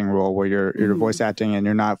voice acting role where you're voice acting and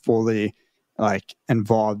you're not fully like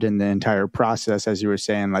involved in the entire process, as you were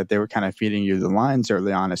saying. Like they were kind of feeding you the lines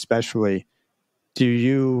early on, especially.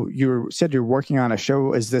 You said you're working on a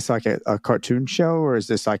show. Is this like a cartoon show, or is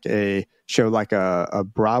this like a show like a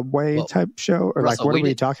Broadway type show, or Russell, like what are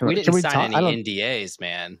we talking about? We didn't sign any NDAs,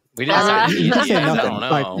 man. We didn't sign any you can say NDAs. nothing. I don't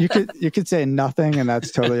know. Like you could say nothing, and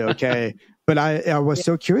that's totally okay. But I was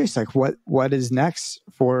so curious, like what is next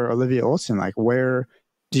for Olivia Olson? Like where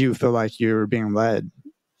do you feel like you're being led?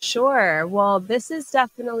 Sure. Well, this is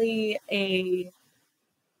definitely a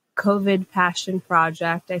COVID passion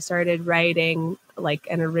project. I started writing like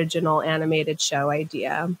an original animated show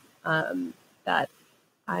idea that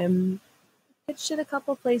I'm pitched at a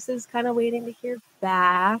couple places, kind of waiting to hear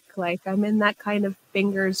back. Like I'm in that kind of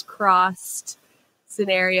fingers crossed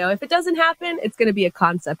scenario. If it doesn't happen, it's going to be a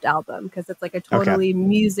concept album, because it's like a totally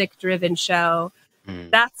music driven show.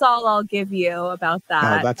 That's all I'll give you about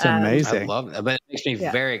that. Oh, that's amazing. I love that, but it makes me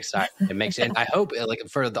very excited. It makes, and I hope like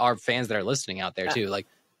for our fans that are listening out there too, like,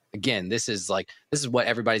 again, this is what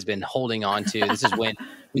everybody's been holding on to. This is when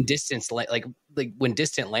when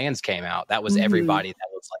Distant Lands came out, that was everybody that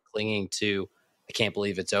was like clinging to, I can't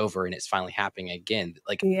believe it's over and it's finally happening again.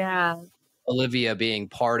 Like, Olivia being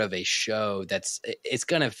part of a show it's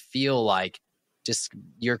going to feel like just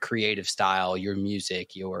your creative style, your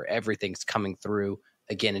music, your everything's coming through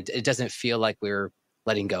again. It doesn't feel like we're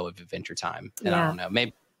letting go of Adventure Time. And Yeah. I don't know,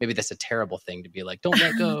 maybe that's a terrible thing to be like, don't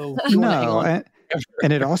let go. You wanna hang No, on.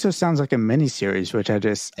 and it also sounds like a mini series, which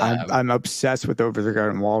Yeah. I'm obsessed with Over the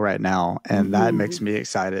Garden Wall right now, and that Mhm. makes me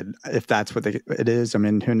excited. If that's what it is, I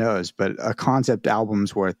mean, who knows? But a concept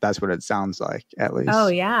album's worth. That's what it sounds like, at least. Oh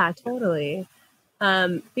yeah, totally.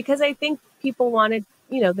 Because I think people wanted,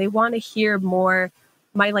 they want to hear more.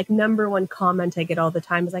 My like number one comment I get all the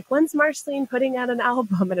time is like, when's Marceline putting out an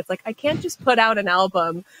album? And it's like, I can't just put out an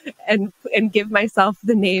album and give myself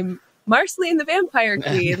the name Marceline the Vampire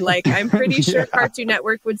Queen. Like, I'm pretty sure Cartoon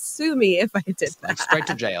Network would sue me if I did that. Straight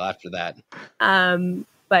to jail after that.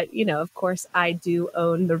 But of course I do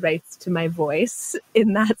own the rights to my voice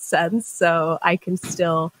in that sense. So I can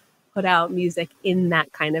still put out music in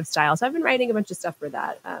that kind of style. So I've been writing a bunch of stuff for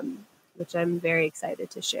that, which I'm very excited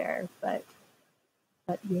to share. But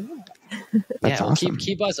yeah. That's well, awesome.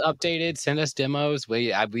 keep us updated. Send us demos.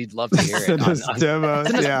 We'd love to hear it. Send us demos.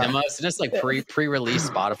 Send us Yeah. demos. Send us like pre-release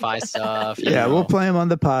Spotify stuff. Yeah, we'll play them on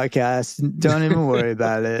the podcast. Don't even worry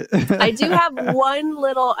about it. I do have one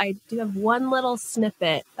little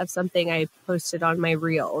snippet of something I posted on my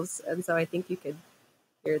reels, and so I think you could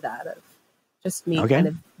hear that of just me kind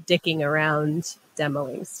of dicking around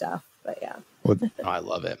demoing stuff. But yeah. I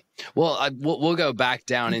love it. Well, we'll go back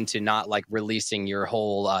down into not like releasing your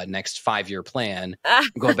whole next 5-year plan.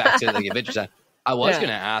 Going back to the Adventure Time. I was going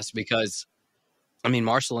to ask because, I mean,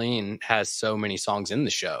 Marceline has so many songs in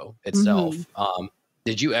the show itself. Mm-hmm.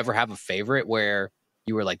 Did you ever have a favorite where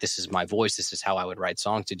you were like, this is my voice, this is how I would write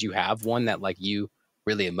songs? Did you have one that like you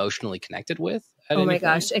really emotionally connected with? Oh my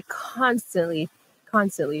gosh, it constantly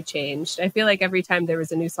changed. I feel like every time there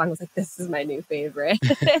was a new song, I was like, this is my new favorite.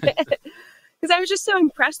 Because I was just so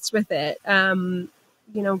impressed with it.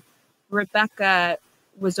 Rebecca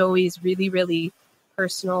was always really, really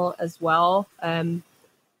personal as well.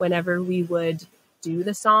 Whenever we would do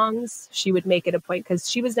the songs, she would make it a point, because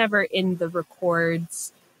she was never in the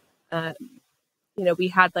records. We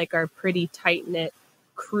had like our pretty tight-knit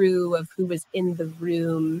crew of who was in the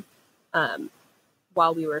room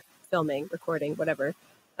while we were filming, recording, whatever.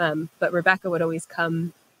 But Rebecca would always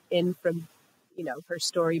come in from her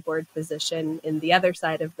storyboard position in the other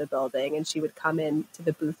side of the building, and she would come in to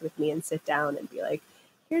the booth with me and sit down and be like,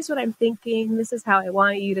 here's what I'm thinking, this is how I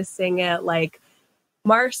want you to sing it. Like,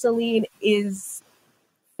 Marceline is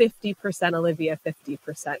 50% Olivia,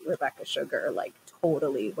 50% Rebecca Sugar, like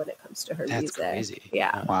totally, when it comes to her music. That's crazy.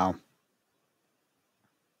 Yeah. Wow,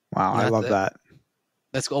 I love that.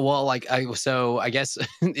 That's cool. Well, like I guess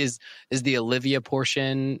is the Olivia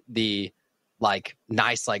portion the like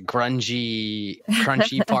nice, like grungy,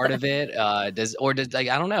 crunchy part of it? Does like,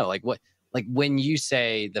 I don't know, like what, like when you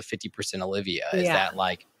say the 50% Olivia, is that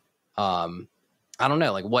like, I don't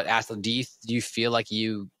know, like what aspect do you feel like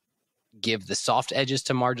you give the soft edges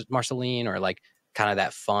to Marceline, or like kind of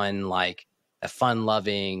that fun, like a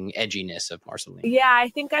fun-loving edginess of Marceline? Yeah, I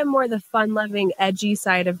think I'm more the fun-loving, edgy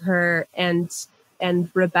side of her, and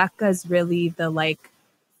Rebecca's really the like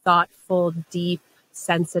thoughtful, deep,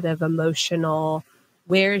 sensitive, emotional.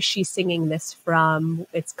 Where is she singing this from?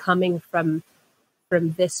 It's coming from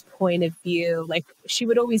this point of view. Like, she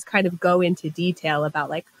would always kind of go into detail about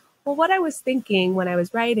like, well, what I was thinking when I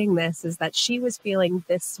was writing this is that she was feeling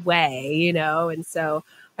this way, and so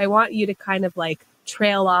I want you to kind of like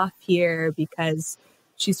trail off here because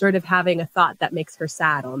she's sort of having a thought that makes her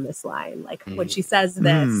sad on this line. Like when she says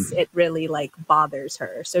this, it really like bothers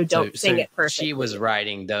her. So don't sing it perfectly. She was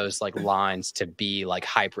writing those like lines to be like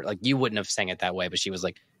hyper, like you wouldn't have sang it that way, but she was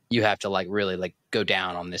like, you have to like really like go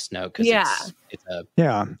down on this note. Cause it's a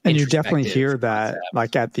and you definitely hear that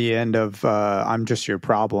like at the end of I'm Just Your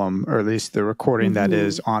Problem, or at least the recording that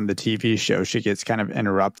is on the TV show. She gets kind of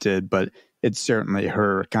interrupted, but it's certainly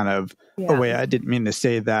her kind of, oh wait, I didn't mean to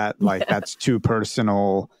say that. Like that's too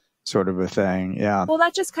personal sort of a thing. Yeah. Well,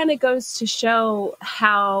 that just kind of goes to show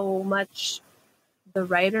how much the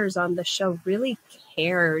writers on the show really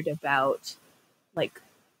cared about like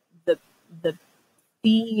the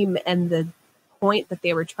theme and the point that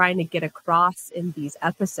they were trying to get across in these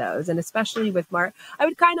episodes. And especially with Mark, I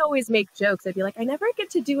would kind of always make jokes. I'd be like, I never get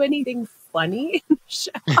to do anything funny in the show.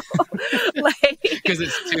 Like, because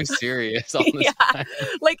it's too serious all the time.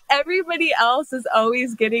 Like everybody else is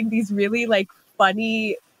always getting these really like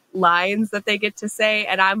funny lines that they get to say,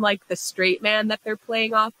 and I'm like the straight man that they're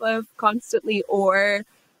playing off of constantly, or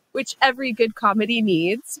which every good comedy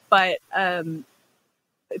needs. But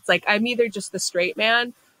it's like I'm either just the straight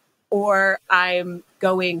man, or I'm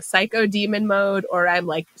going psycho demon mode, or I'm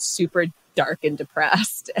like super dark and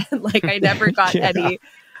depressed. And like I never got I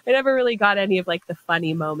never really got any of like the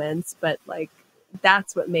funny moments, but like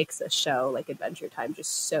that's what makes a show like Adventure Time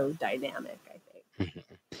just so dynamic, I think.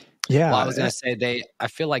 Yeah. Well, I was going to say I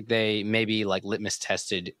feel like they maybe like litmus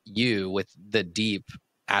tested you with the deep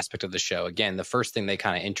aspect of the show. Again, the first thing they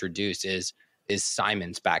kind of introduce is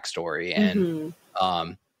Simon's backstory and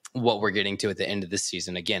what we're getting to at the end of this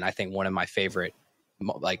season. Again, I think one of my favorite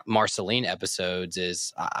like Marceline episodes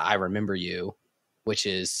is I Remember You, which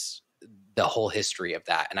is the whole history of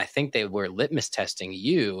that. And I think they were litmus testing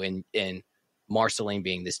you in Marceline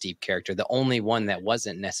being this deep character, the only one that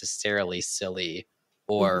wasn't necessarily silly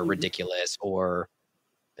or ridiculous or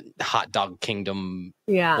hot dog kingdom,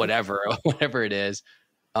 whatever it is.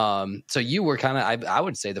 So you were kind of, I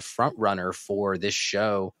would say, the front runner for this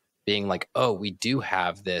show being like, oh, we do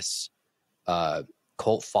have this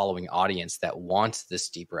cult following audience that wants this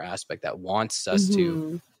deeper aspect, that wants us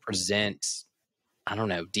to present, I don't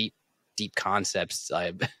know, deep concepts,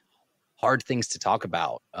 hard things to talk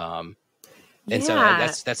about. And so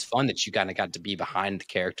that's fun that you kind of got to be behind the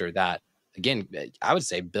character that, again, I would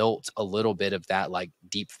say built a little bit of that like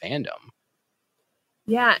deep fandom.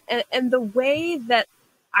 Yeah. And the way that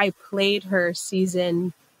I played her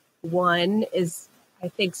season 1 is, I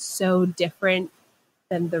think, so different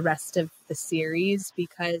than the rest of the series,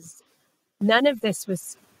 because none of this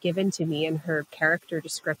was given to me in her character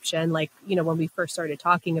description. Like, you know, when we first started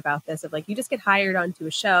talking about this, of like, you just get hired onto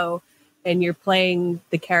a show and you're playing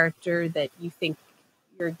the character that you think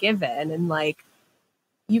you're given. And like,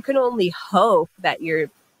 you can only hope that your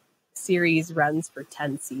series runs for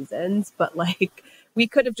 10 seasons, but like, we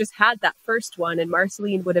could have just had that first one and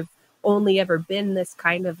Marceline would have only ever been this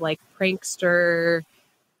kind of like prankster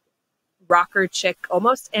rocker chick,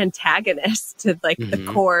 almost antagonist to like the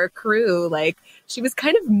core crew. Like, she was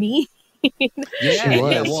kind of mean.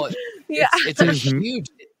 Well, it's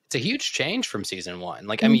a huge change from season 1.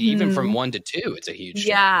 Like, I mean, even from 1 to 2, it's a huge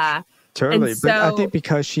change. Totally. But I think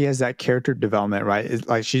because she has that character development, right? It's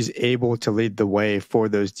like she's able to lead the way for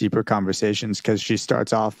those deeper conversations, because she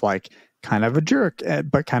starts off like kind of a jerk,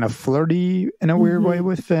 but kind of flirty in a weird way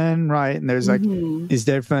with Finn, right? And there's like these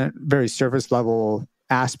different, very surface level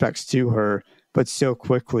aspects to her, but so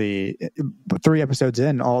quickly, 3 episodes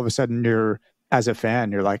in, all of a sudden you're, as a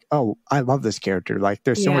fan, you're like, oh, I love this character. Like,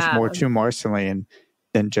 there's so much more to Marceline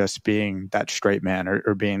than just being that straight man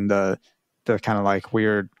or being the kind of like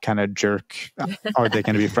weird kind of jerk. Are they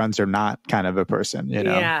going to be friends or not kind of a person, you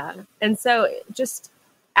know? Yeah. And so just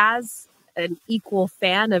as an equal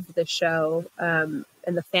fan of the show and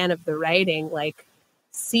the fan of the writing, like,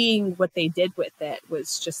 seeing what they did with it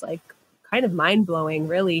was just like kind of mind-blowing,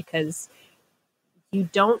 really, because you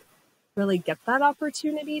don't really get that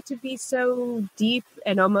opportunity to be so deep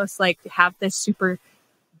and almost like have this super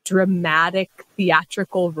dramatic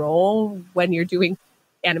theatrical role when you're doing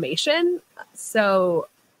animation. So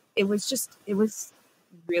it was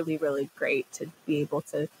really, really great to be able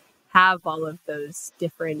to have all of those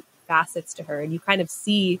different facets to her. And you kind of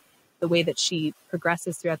see the way that she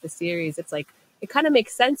progresses throughout the series. It's like, it kind of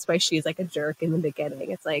makes sense why she's like a jerk in the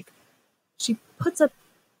beginning. It's like, she puts up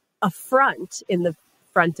a front in the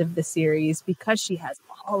front of the series because she has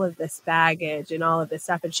all of this baggage and all of this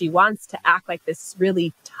stuff. And she wants to act like this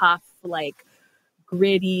really tough, like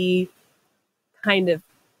gritty kind of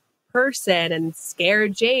person and scare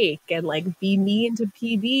Jake and like be mean to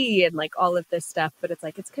PD and like all of this stuff. But it's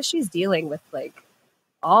like, it's because she's dealing with like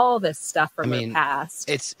all this stuff from her past.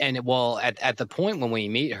 At the point when we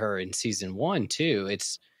meet her in season 1 too,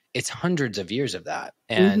 it's hundreds of years of that.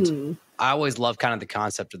 And I always love kind of the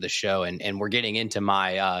concept of the show, and we're getting into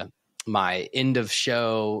my my end of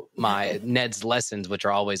show, my Ned's lessons, which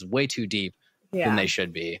are always way too deep than they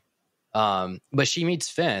should be. But she meets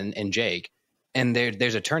Finn and Jake, and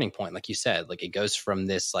there's a turning point, like you said. Like, it goes from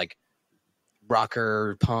this like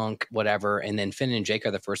rocker punk whatever, and then Finn and Jake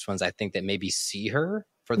are the first ones, I think, that maybe see her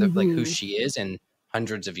for the like who she is, and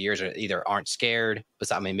hundreds of years or either aren't scared.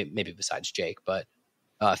 Maybe besides Jake, but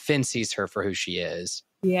Finn sees her for who she is.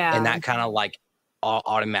 Yeah. And that kind of like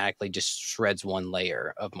automatically just shreds one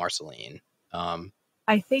layer of Marceline.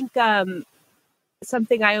 I think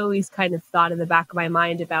something I always kind of thought in the back of my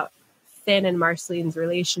mind about Finn and Marceline's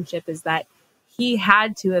relationship is that he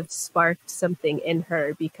had to have sparked something in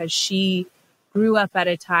her, because she grew up at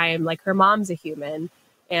a time, like, her mom's a human,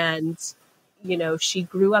 and, you know, she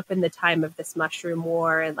grew up in the time of this mushroom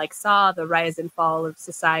war and like saw the rise and fall of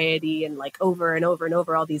society and like over and over and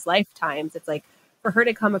over all these lifetimes. It's like, for her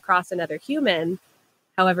to come across another human,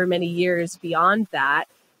 however many years beyond that,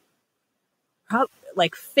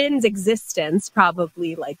 like Finn's existence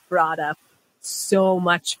probably like brought up so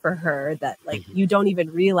much for her that like you don't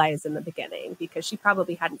even realize in the beginning, because she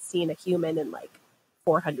probably hadn't seen a human in like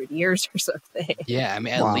 400 years or something. Yeah, I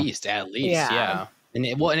mean, at least, yeah. And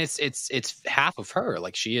it's half of her.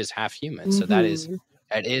 Like, she is half human, so that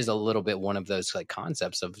is a little bit one of those like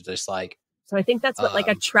concepts of just like. So I think that's what like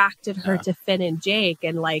attracted her to Finn and Jake,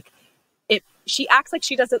 and like she acts like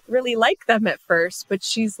she doesn't really like them at first, but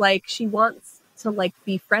she's like she wants to like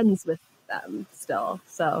be friends with them still.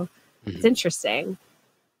 So it's interesting.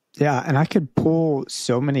 Yeah, and I could pull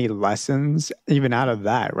so many lessons even out of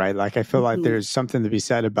that, right? Like, I feel like there's something to be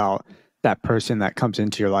said about that person that comes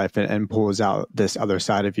into your life and pulls out this other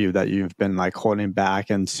side of you that you've been like holding back.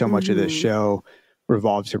 And so much of this show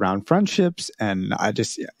revolves around friendships. And I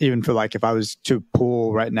just even feel like if I was to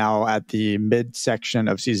pull right now at the midsection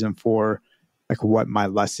of season 4, like what my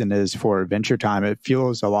lesson is for Adventure Time, it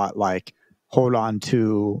feels a lot like hold on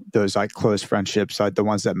to those like close friendships, like the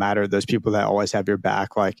ones that matter, those people that always have your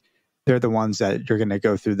back. Like, they're the ones that you're going to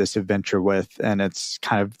go through this adventure with. And it's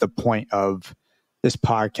kind of the point of this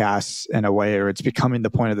podcast in a way, or it's becoming the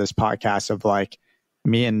point of this podcast of like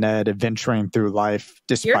me and Ned adventuring through life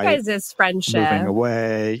despite your guys' friendship moving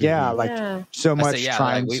away. Yeah. Like so much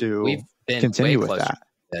trying to we've been continue way with that.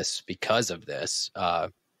 This because of this. So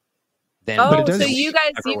you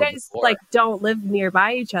guys like don't live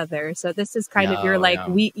nearby each other. So this is kind of your like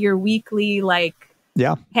your weekly like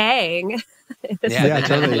hang.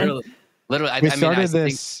 Totally. Literally, we started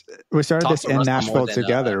this in Nashville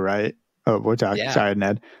together, right? Oh, we'll talk. Yeah. Sorry,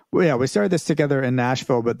 Ned. Well, we started this together in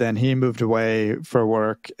Nashville, but then he moved away for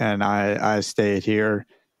work, and I stayed here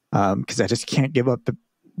because I just can't give up the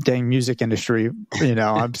dang music industry. You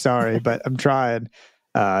know, I'm sorry, but I'm trying.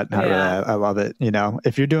 Really, I love it. You know,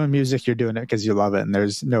 if you're doing music, you're doing it because you love it, and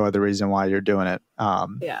there's no other reason why you're doing it.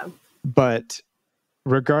 But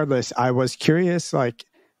regardless, I was curious, like,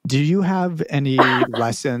 do you have any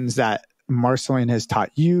lessons that Marceline has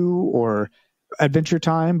taught you or Adventure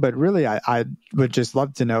Time? But really, I would just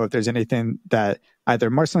love to know if there's anything that either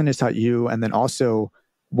Marceline has taught you, and then also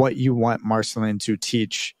what you want Marceline to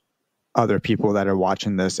teach other people that are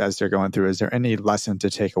watching this as they're going through. Is there any lesson to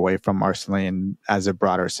take away from Marceline as a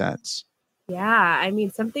broader sense? Yeah, I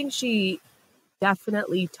mean, something she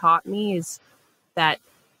definitely taught me is that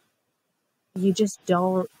you just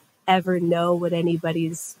don't ever know what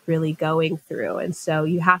anybody's really going through. And so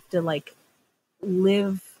you have to like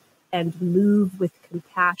live and move with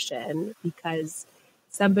compassion, because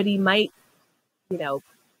somebody might, you know,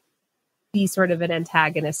 be sort of an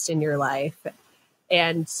antagonist in your life.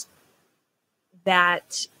 And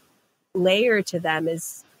that layer to them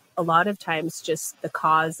is a lot of times just the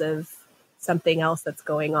cause of something else that's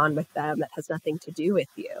going on with them that has nothing to do with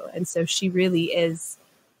you. And so she really is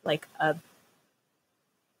like a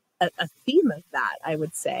theme of that, I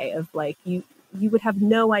would say, of like you would have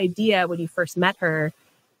no idea when you first met her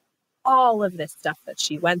all of this stuff that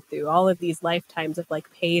she went through, all of these lifetimes of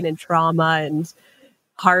like pain and trauma and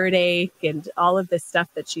heartache and all of this stuff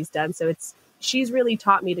that she's done. So she's really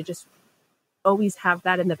taught me to just always have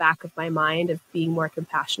that in the back of my mind of being more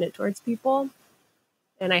compassionate towards people.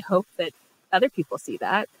 And I hope that other people see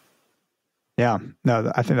that. Yeah,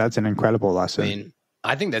 no, I think that's an incredible lesson. I mean,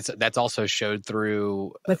 I think that's also showed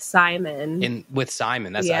through with Simon.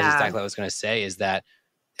 That's exactly what I was going to say, is that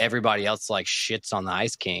everybody else like shits on the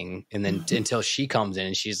Ice King, and then until she comes in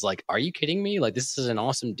and she's like, "Are you kidding me? Like, this is an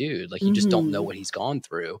awesome dude. Like, you just don't know what he's gone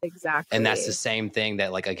through." Exactly. And that's the same thing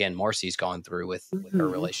that like again Marcy's gone through with her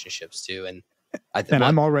relationships too. And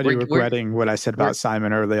I'm already regretting what I said about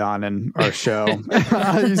Simon early on in our show.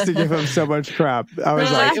 I used to give him so much crap. I was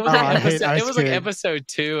like, it was like episode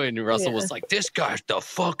 2, and Russell was like, "This guy's the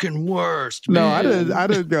fucking worst." No, I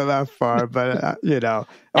didn't go that far, but you know,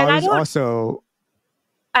 I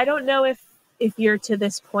don't know if you're to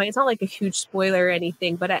this point. It's not like a huge spoiler or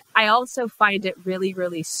anything, but I also find it really,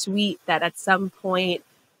 really sweet that at some point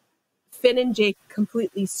Finn and Jake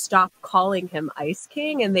completely stop calling him Ice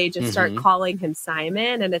King, and they just start calling him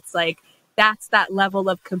Simon. And it's like, that's that level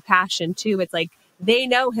of compassion too. It's like, they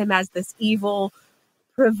know him as this evil,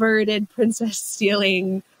 perverted, princess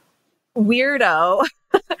stealing weirdo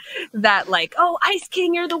that like, oh, Ice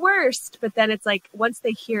King, you're the worst. But then it's like, once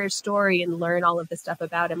they hear his story and learn all of this stuff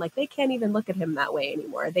about him, like, they can't even look at him that way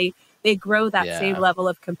anymore. They grow that same level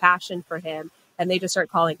of compassion for him, and they just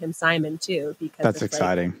start calling him Simon too, because that's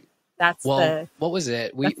exciting. What was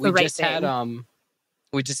it? We just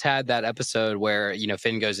had that episode where, you know,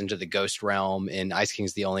 Finn goes into the ghost realm and Ice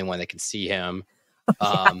King's the only one that can see him.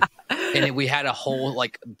 And we had a whole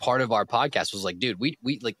like part of our podcast was like, dude, we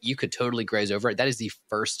like, you could totally graze over it. That is the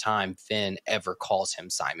first time Finn ever calls him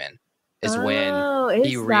Simon, is when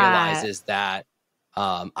he realizes that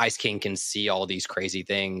Ice King can see all these crazy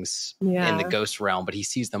things in the ghost realm, but he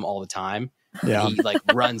sees them all the time. Yeah. And he like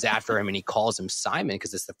runs after him and he calls him Simon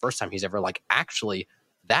because it's the first time he's ever like, actually,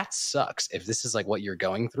 that sucks. If this is like what you're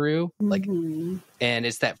going through, like, and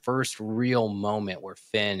it's that first real moment where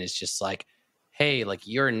Finn is just like, hey, like,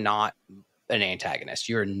 you're not an antagonist.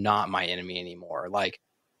 You're not my enemy anymore. Like,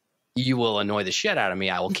 you will annoy the shit out of me.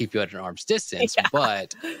 I will keep you at an arm's distance.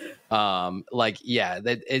 But like, yeah,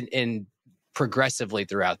 that and progressively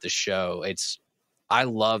throughout the show, I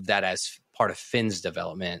love that as part of Finn's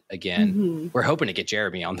development. Again, we're hoping to get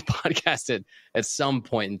Jeremy on the podcast at some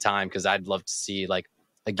point in time, because I'd love to see like,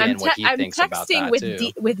 again, what he thinks about that with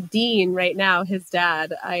too. With Dean right now, his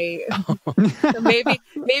dad. So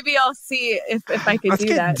maybe I'll see if I can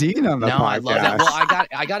do that. Dean on the podcast. I love that. Well,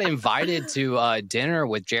 I got invited to dinner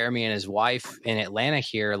with Jeremy and his wife in Atlanta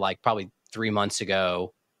here, like probably 3 months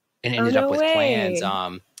ago, and ended up with plans.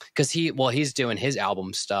 Because he's doing his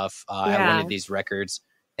album stuff at one of these records,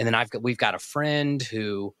 and then we've got a friend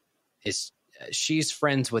who is. She's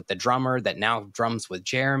friends with the drummer that now drums with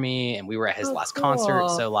Jeremy, and we were at his last concert.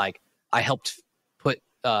 So like I helped put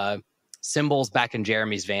cymbals back in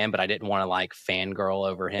Jeremy's van, but I didn't want to like fangirl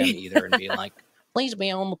over him either and be like, please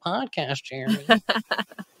be on the podcast, Jeremy.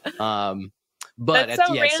 But that's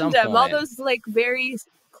so random. Some point, all those like very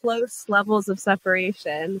close levels of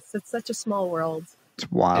separation. It's such a small world.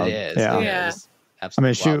 It's wild. It is. Yeah. It is. Absolutely. I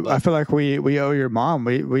mean, shoot, I feel like we owe your mom.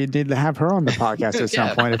 We need to have her on the podcast at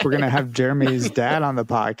some point if we're going to have Jeremy's dad on the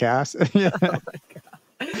podcast. Oh my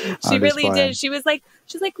God. She really did. She's like,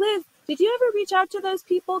 Liz, did you ever reach out to those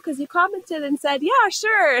people? Because you commented and said, yeah,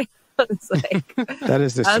 sure. I was like, that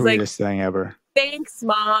is the sweetest thing ever. Thanks,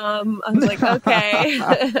 Mom. I was like, okay.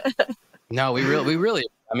 No, we really,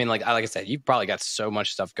 I mean, like I said, you've probably got so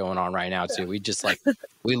much stuff going on right now too. We just like,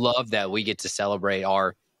 we love that we get to celebrate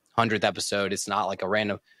our 100th episode. It's not like a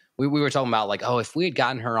random, we were talking about like, oh, if we had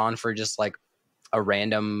gotten her on for just like a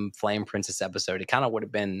random Flame Princess episode, it kind of would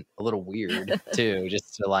have been a little weird too,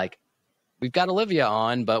 just to like, we've got Olivia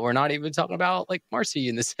on, but we're not even talking about like Marcy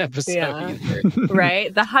in this episode either.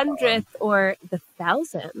 Right. The 100th or the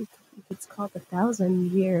 1000th. It's called the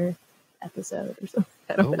 1,000-year episode or something.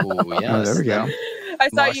 I don't know. Yes. Oh, there we go. I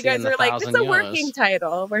thought you guys were like, it's a working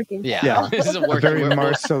title. Yeah. This is a very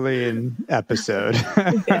Marceline episode.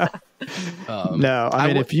 No, I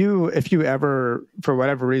mean, if you ever, for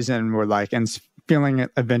whatever reason, were like feeling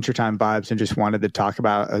Adventure Time vibes and just wanted to talk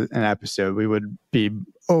about an episode, we would be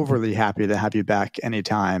overly happy to have you back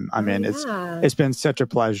anytime. I mean, it's been such a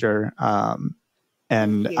pleasure.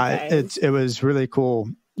 And it was really cool,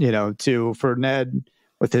 for Ned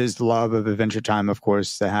with his love of Adventure Time, of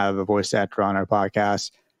course, to have a voice actor on our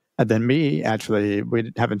podcast. And then me, actually,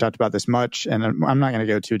 we haven't talked about this much, and I'm not going to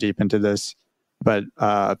go too deep into this, but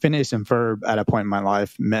Phineas and Ferb at a point in my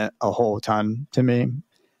life meant a whole ton to me.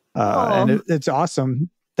 And it's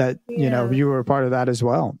awesome that, you were a part of that as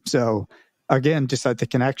well. So again, just like the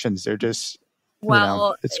connections, they're just,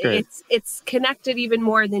 it's great. It's connected even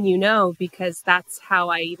more than because that's how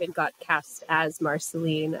I even got cast as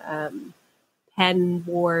Marceline. Penn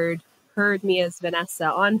Ward heard me as Vanessa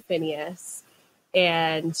on Phineas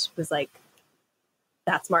and was like,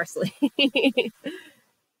 that's Marceline.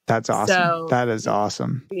 That's awesome. So, that is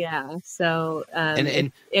awesome. Yeah. So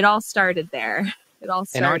and it all started there. It all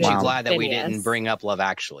started. And aren't you glad that we didn't bring up Love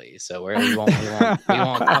Actually? So we won't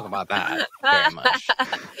talk about that very much.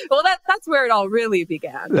 Well, that's where it all really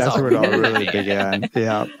began. That's where it all really began.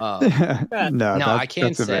 Yeah. No, I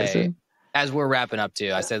can say, as we're wrapping up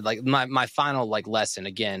too, I said like my final like lesson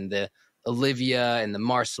again, the Olivia and the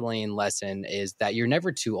Marceline lesson is that you're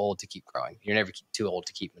never too old to keep growing. You're never too old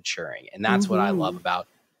to keep maturing, and that's what I love about.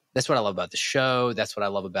 That's what I love about the show. That's what I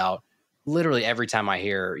love about literally every time I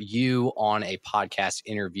hear you on a podcast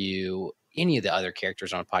interview, any of the other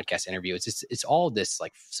characters on a podcast interview. It's all this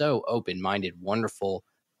like so open-minded, wonderful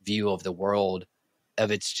view of the world.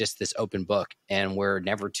 It's just this open book, and we're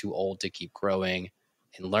never too old to keep growing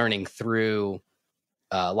and learning through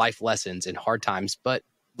life lessons in hard times, but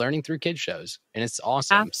learning through kids shows, and it's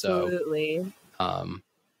awesome. Absolutely. So,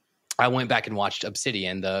 I went back and watched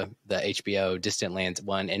Obsidian, the HBO Distant Lands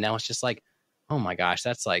one, and now it's just like, oh my gosh,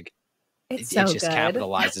 that's like, it just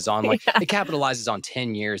capitalizes on like it capitalizes on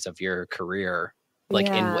 10 years of your career, like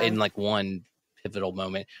in like one pivotal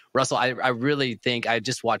moment. Russell, I really think I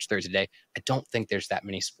just watched Thursday today. I don't think there's that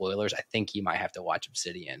many spoilers. I think you might have to watch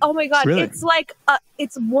Obsidian. Oh my God. Really? It's like,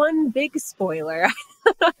 it's one big spoiler.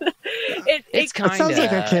 It sounds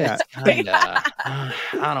like a cat.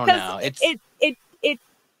 I don't know. It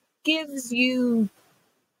gives you,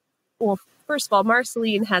 well, first of all,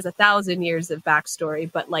 Marceline has 1,000 years of backstory,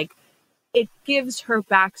 but like it gives her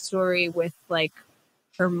backstory with like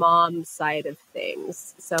her mom's side of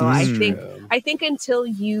things. So Mm. I think until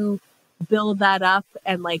you build that up,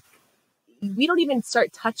 and like we don't even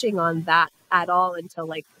start touching on that at all until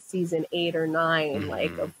like season 8 or 9,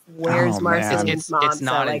 like of where's Marceline's mom. It's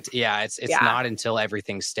not, so, like, it's not until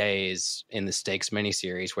everything stays in the Stakes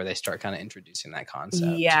miniseries where they start kind of introducing that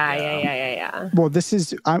concept. Yeah. Well, this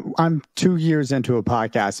is I'm 2 years into a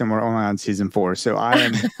podcast and we're only on season 4, so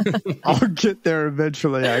I'll get there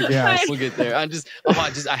eventually, I guess. We'll get there.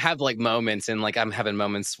 I have like moments, and like I'm having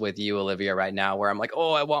moments with you, Olivia, right now where I'm like,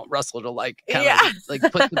 oh, I want Russell to like kind of like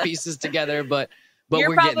put the pieces together, but you're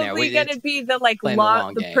we're probably going to be the like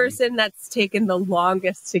the person that's taken the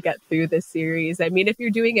longest to get through the series. I mean, if you're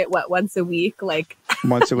doing it once a week,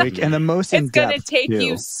 once a week, and the most in it's depth. It's going to take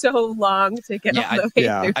you so long to get all the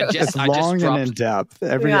way through. It's long and in depth.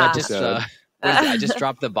 Every episode. I just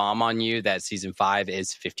dropped the bomb on you that season 5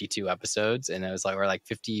 is 52 episodes, and it was like we're like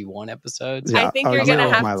 51 episodes. Yeah, I think you're gonna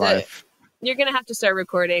have to. You're gonna have to start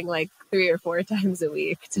recording like 3 or 4 times a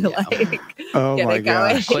week to get it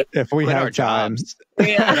going. If we have time.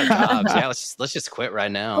 Let's just quit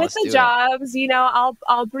right now. With the jobs,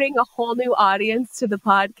 I'll bring a whole new audience to the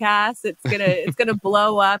podcast. It's gonna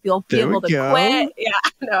blow up. You'll be able to quit. Yeah,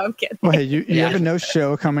 no, I'm kidding. Well, hey, you have a no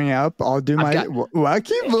show coming up. I'll do my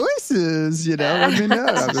wacky voices. Let me know.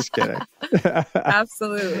 I'm just kidding.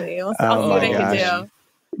 Absolutely. I'll see what I can do.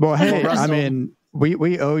 Well, hey, I mean,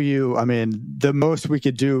 we owe you. I mean, the most we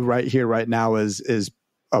could do right here, right now is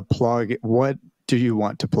a plug. What do you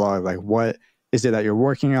want to plug? Like, what is it that you're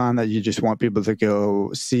working on that you just want people to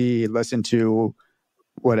go see, listen to,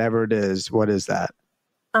 whatever it is? What is that?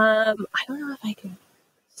 I don't know if I can.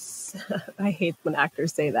 I hate when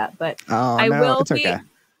actors say that, but okay.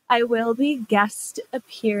 I will be guest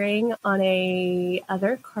appearing on a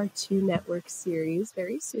other Cartoon Network series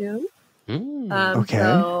very soon. Okay.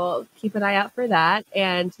 So keep an eye out for that.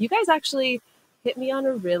 And you guys actually hit me on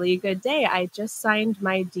a really good day. I just signed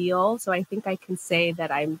my deal, so I think I can say that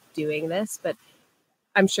I'm doing this. But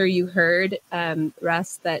I'm sure you heard,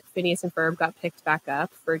 Russ, that Phineas and Ferb got picked back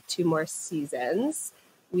up for 2 more seasons.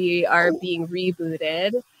 We are being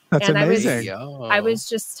rebooted. That's amazing. I was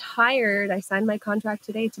just hired. I signed my contract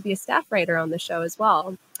today to be a staff writer on the show as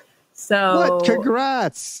well. So what?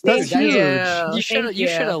 Congrats! That's huge. You should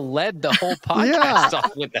have led the whole podcast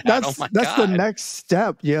off with that. That's the next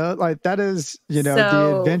step. Yeah, like that is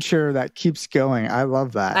the adventure that keeps going. I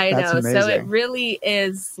love that. That's amazing. So it really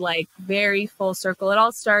is like very full circle. It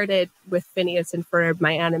all started with Phineas and Ferb,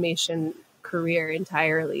 my animation career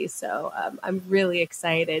entirely. So I'm really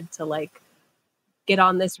excited to like get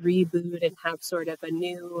on this reboot and have sort of a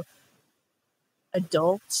new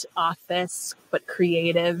adult office but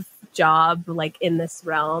creative job like in this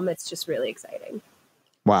realm. It's just really exciting.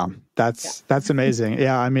 Wow, that's amazing.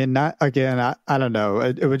 Yeah, I mean, not again. I don't know.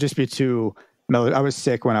 It would just be too. I was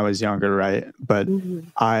sick when I was younger, right? But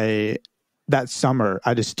that summer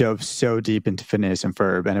I just dove so deep into Phineas and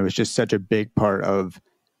Ferb, and it was just such a big part of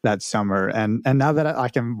that summer. And now that I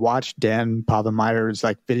can watch Dan Povenmire's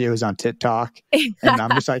like videos on TikTok, and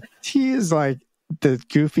I'm just like, he is like the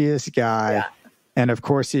goofiest guy. Yeah. And of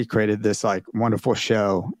course, he created this like wonderful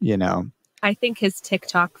show, I think his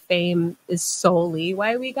TikTok fame is solely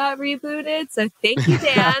why we got rebooted. So thank you,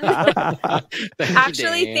 Dan.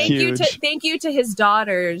 Thank you to his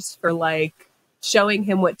daughters for like showing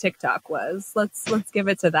him what TikTok was. Let's give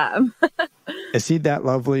it to them. Is he that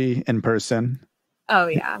lovely in person? Oh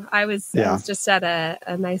yeah, I was just at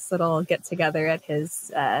a nice little get together at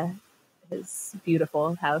his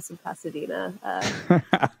beautiful house in Pasadena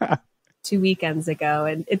 2 weekends ago,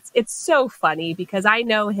 and it's so funny because I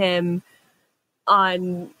know him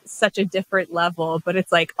on such a different level, but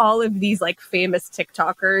it's like all of these like famous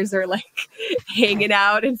TikTokers are like hanging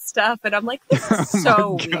out and stuff, and I'm like, this is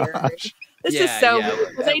so weird. This is so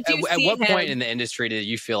weird. At what point in the industry did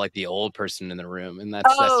you feel like the old person in the room? And that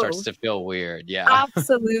starts to feel weird. Yeah,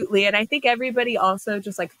 absolutely. And I think everybody also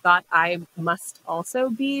just like thought I must also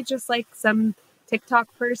be just like some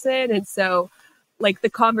TikTok person. And so like the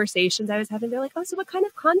conversations I was having, they're like, oh, so what kind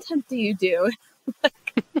of content do you do?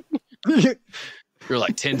 You're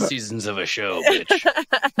like 10 seasons of a show, bitch.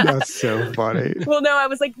 That's so funny. Well, no, I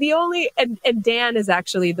was like the only, and Dan is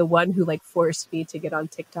actually the one who like forced me to get on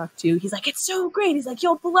TikTok too. He's like, it's so great. He's like,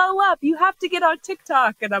 you'll blow up. You have to get on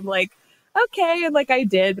TikTok. And I'm like, okay. And like I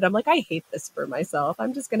did, but I'm like, I hate this for myself.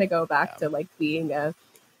 I'm just going to go back to like being a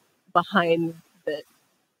behind the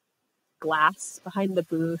glass, behind the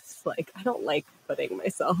booth. Like, I don't like putting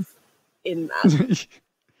myself in that position.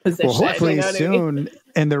 Well, hopefully soon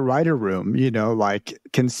in the writer room, like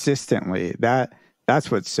consistently. That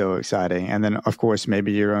That's what's so exciting. And then, of course,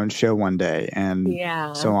 maybe your own show one day and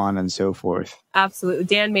so on and so forth. Absolutely.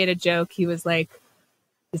 Dan made a joke. He's like,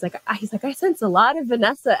 I sense a lot of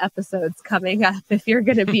Vanessa episodes coming up if you're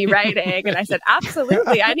going to be writing. And I said,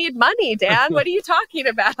 absolutely. I need money, Dan. What are you talking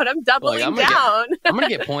about? I'm doubling down. I'm going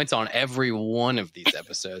to get points on every one of these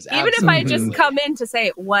episodes. Even if I just come in to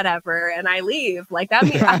say whatever and I leave, like that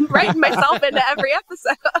means I'm writing myself into every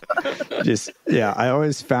episode. I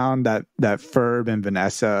always found that Ferb and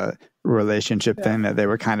Vanessa relationship thing that they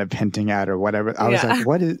were kind of hinting at or whatever. I was like,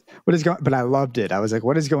 what is going, but I loved it. I was like,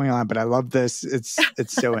 what is going on? But I love this. It's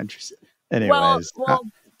so interesting. Anyways. Well,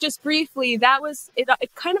 just briefly, that was, it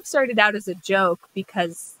kind of started out as a joke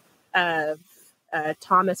because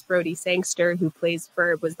Thomas Brody Sangster, who plays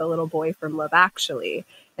Ferb, was the little boy from Love Actually.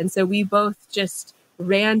 And so we both just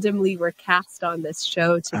randomly were cast on this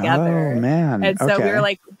show together. Oh, man. And so we were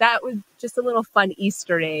like, that was just a little fun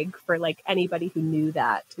Easter egg for like anybody who knew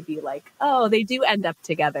that to be like, oh, they do end up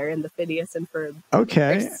together in the Phineas and Ferb.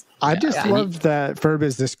 Okay. I just love that Ferb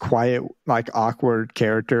is this quiet, like awkward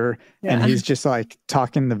character. And he's just like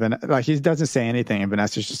talking to Vanessa, like he doesn't say anything. And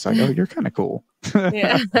Vanessa's just like, oh, you're kind of cool.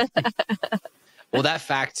 Well, that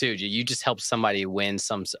fact too, you just helped somebody win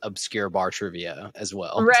some obscure bar trivia as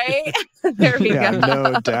well. Right? There we go.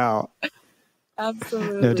 No doubt.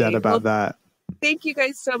 Absolutely. No doubt about that. Thank you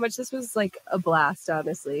guys so much. This was like a blast,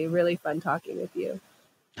 honestly. Really fun talking with you.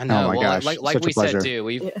 I know. Oh my gosh. Like we said too,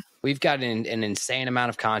 we've got an insane amount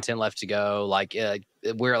of content left to go. Like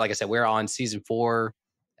we're on season 4,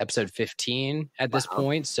 episode 15 at this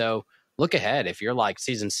point. So look ahead. If you're like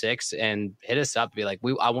season 6 and hit us up, be like,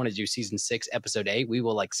 I want to do season 6, episode 8. We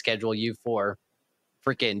will like schedule you for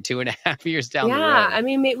freaking 2.5 years down the road. Yeah, I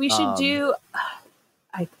mean, we should do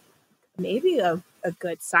maybe a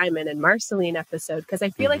good Simon and Marceline episode because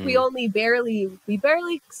I feel like we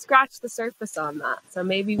barely scratched the surface on that. So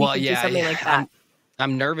maybe we could do something like that.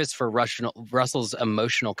 I'm nervous for Russell's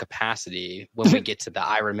emotional capacity when we get to the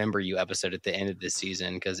I Remember You episode at the end of this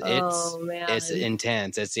season because it's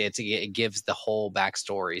intense. It gives the whole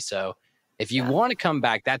backstory. So if you want to come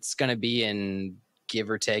back, that's going to be in give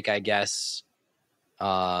or take, I guess,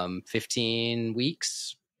 15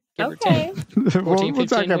 weeks. We'll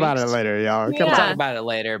talk about it later, y'all. We'll talk about it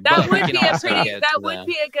later. That would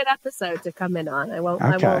be a good episode to come in on. I won't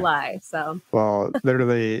lie. So, well,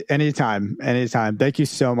 literally anytime. Thank you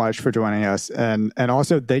so much for joining us, and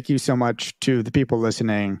also thank you so much to the people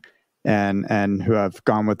listening and who have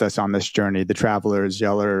gone with us on this journey. The travelers,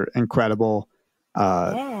 y'all are incredible.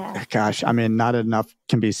 Gosh, I mean, not enough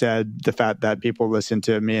can be said. The fact that people listen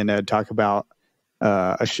to me and Ed talk about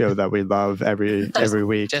a show that we love every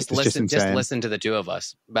week. Just listen to the two of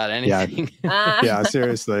us about anything. Yeah,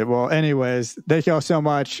 seriously. Well, anyways, thank y'all so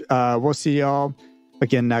much. We'll see y'all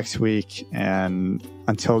again next week. And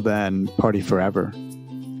until then, party forever.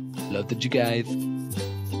 Love that you guys.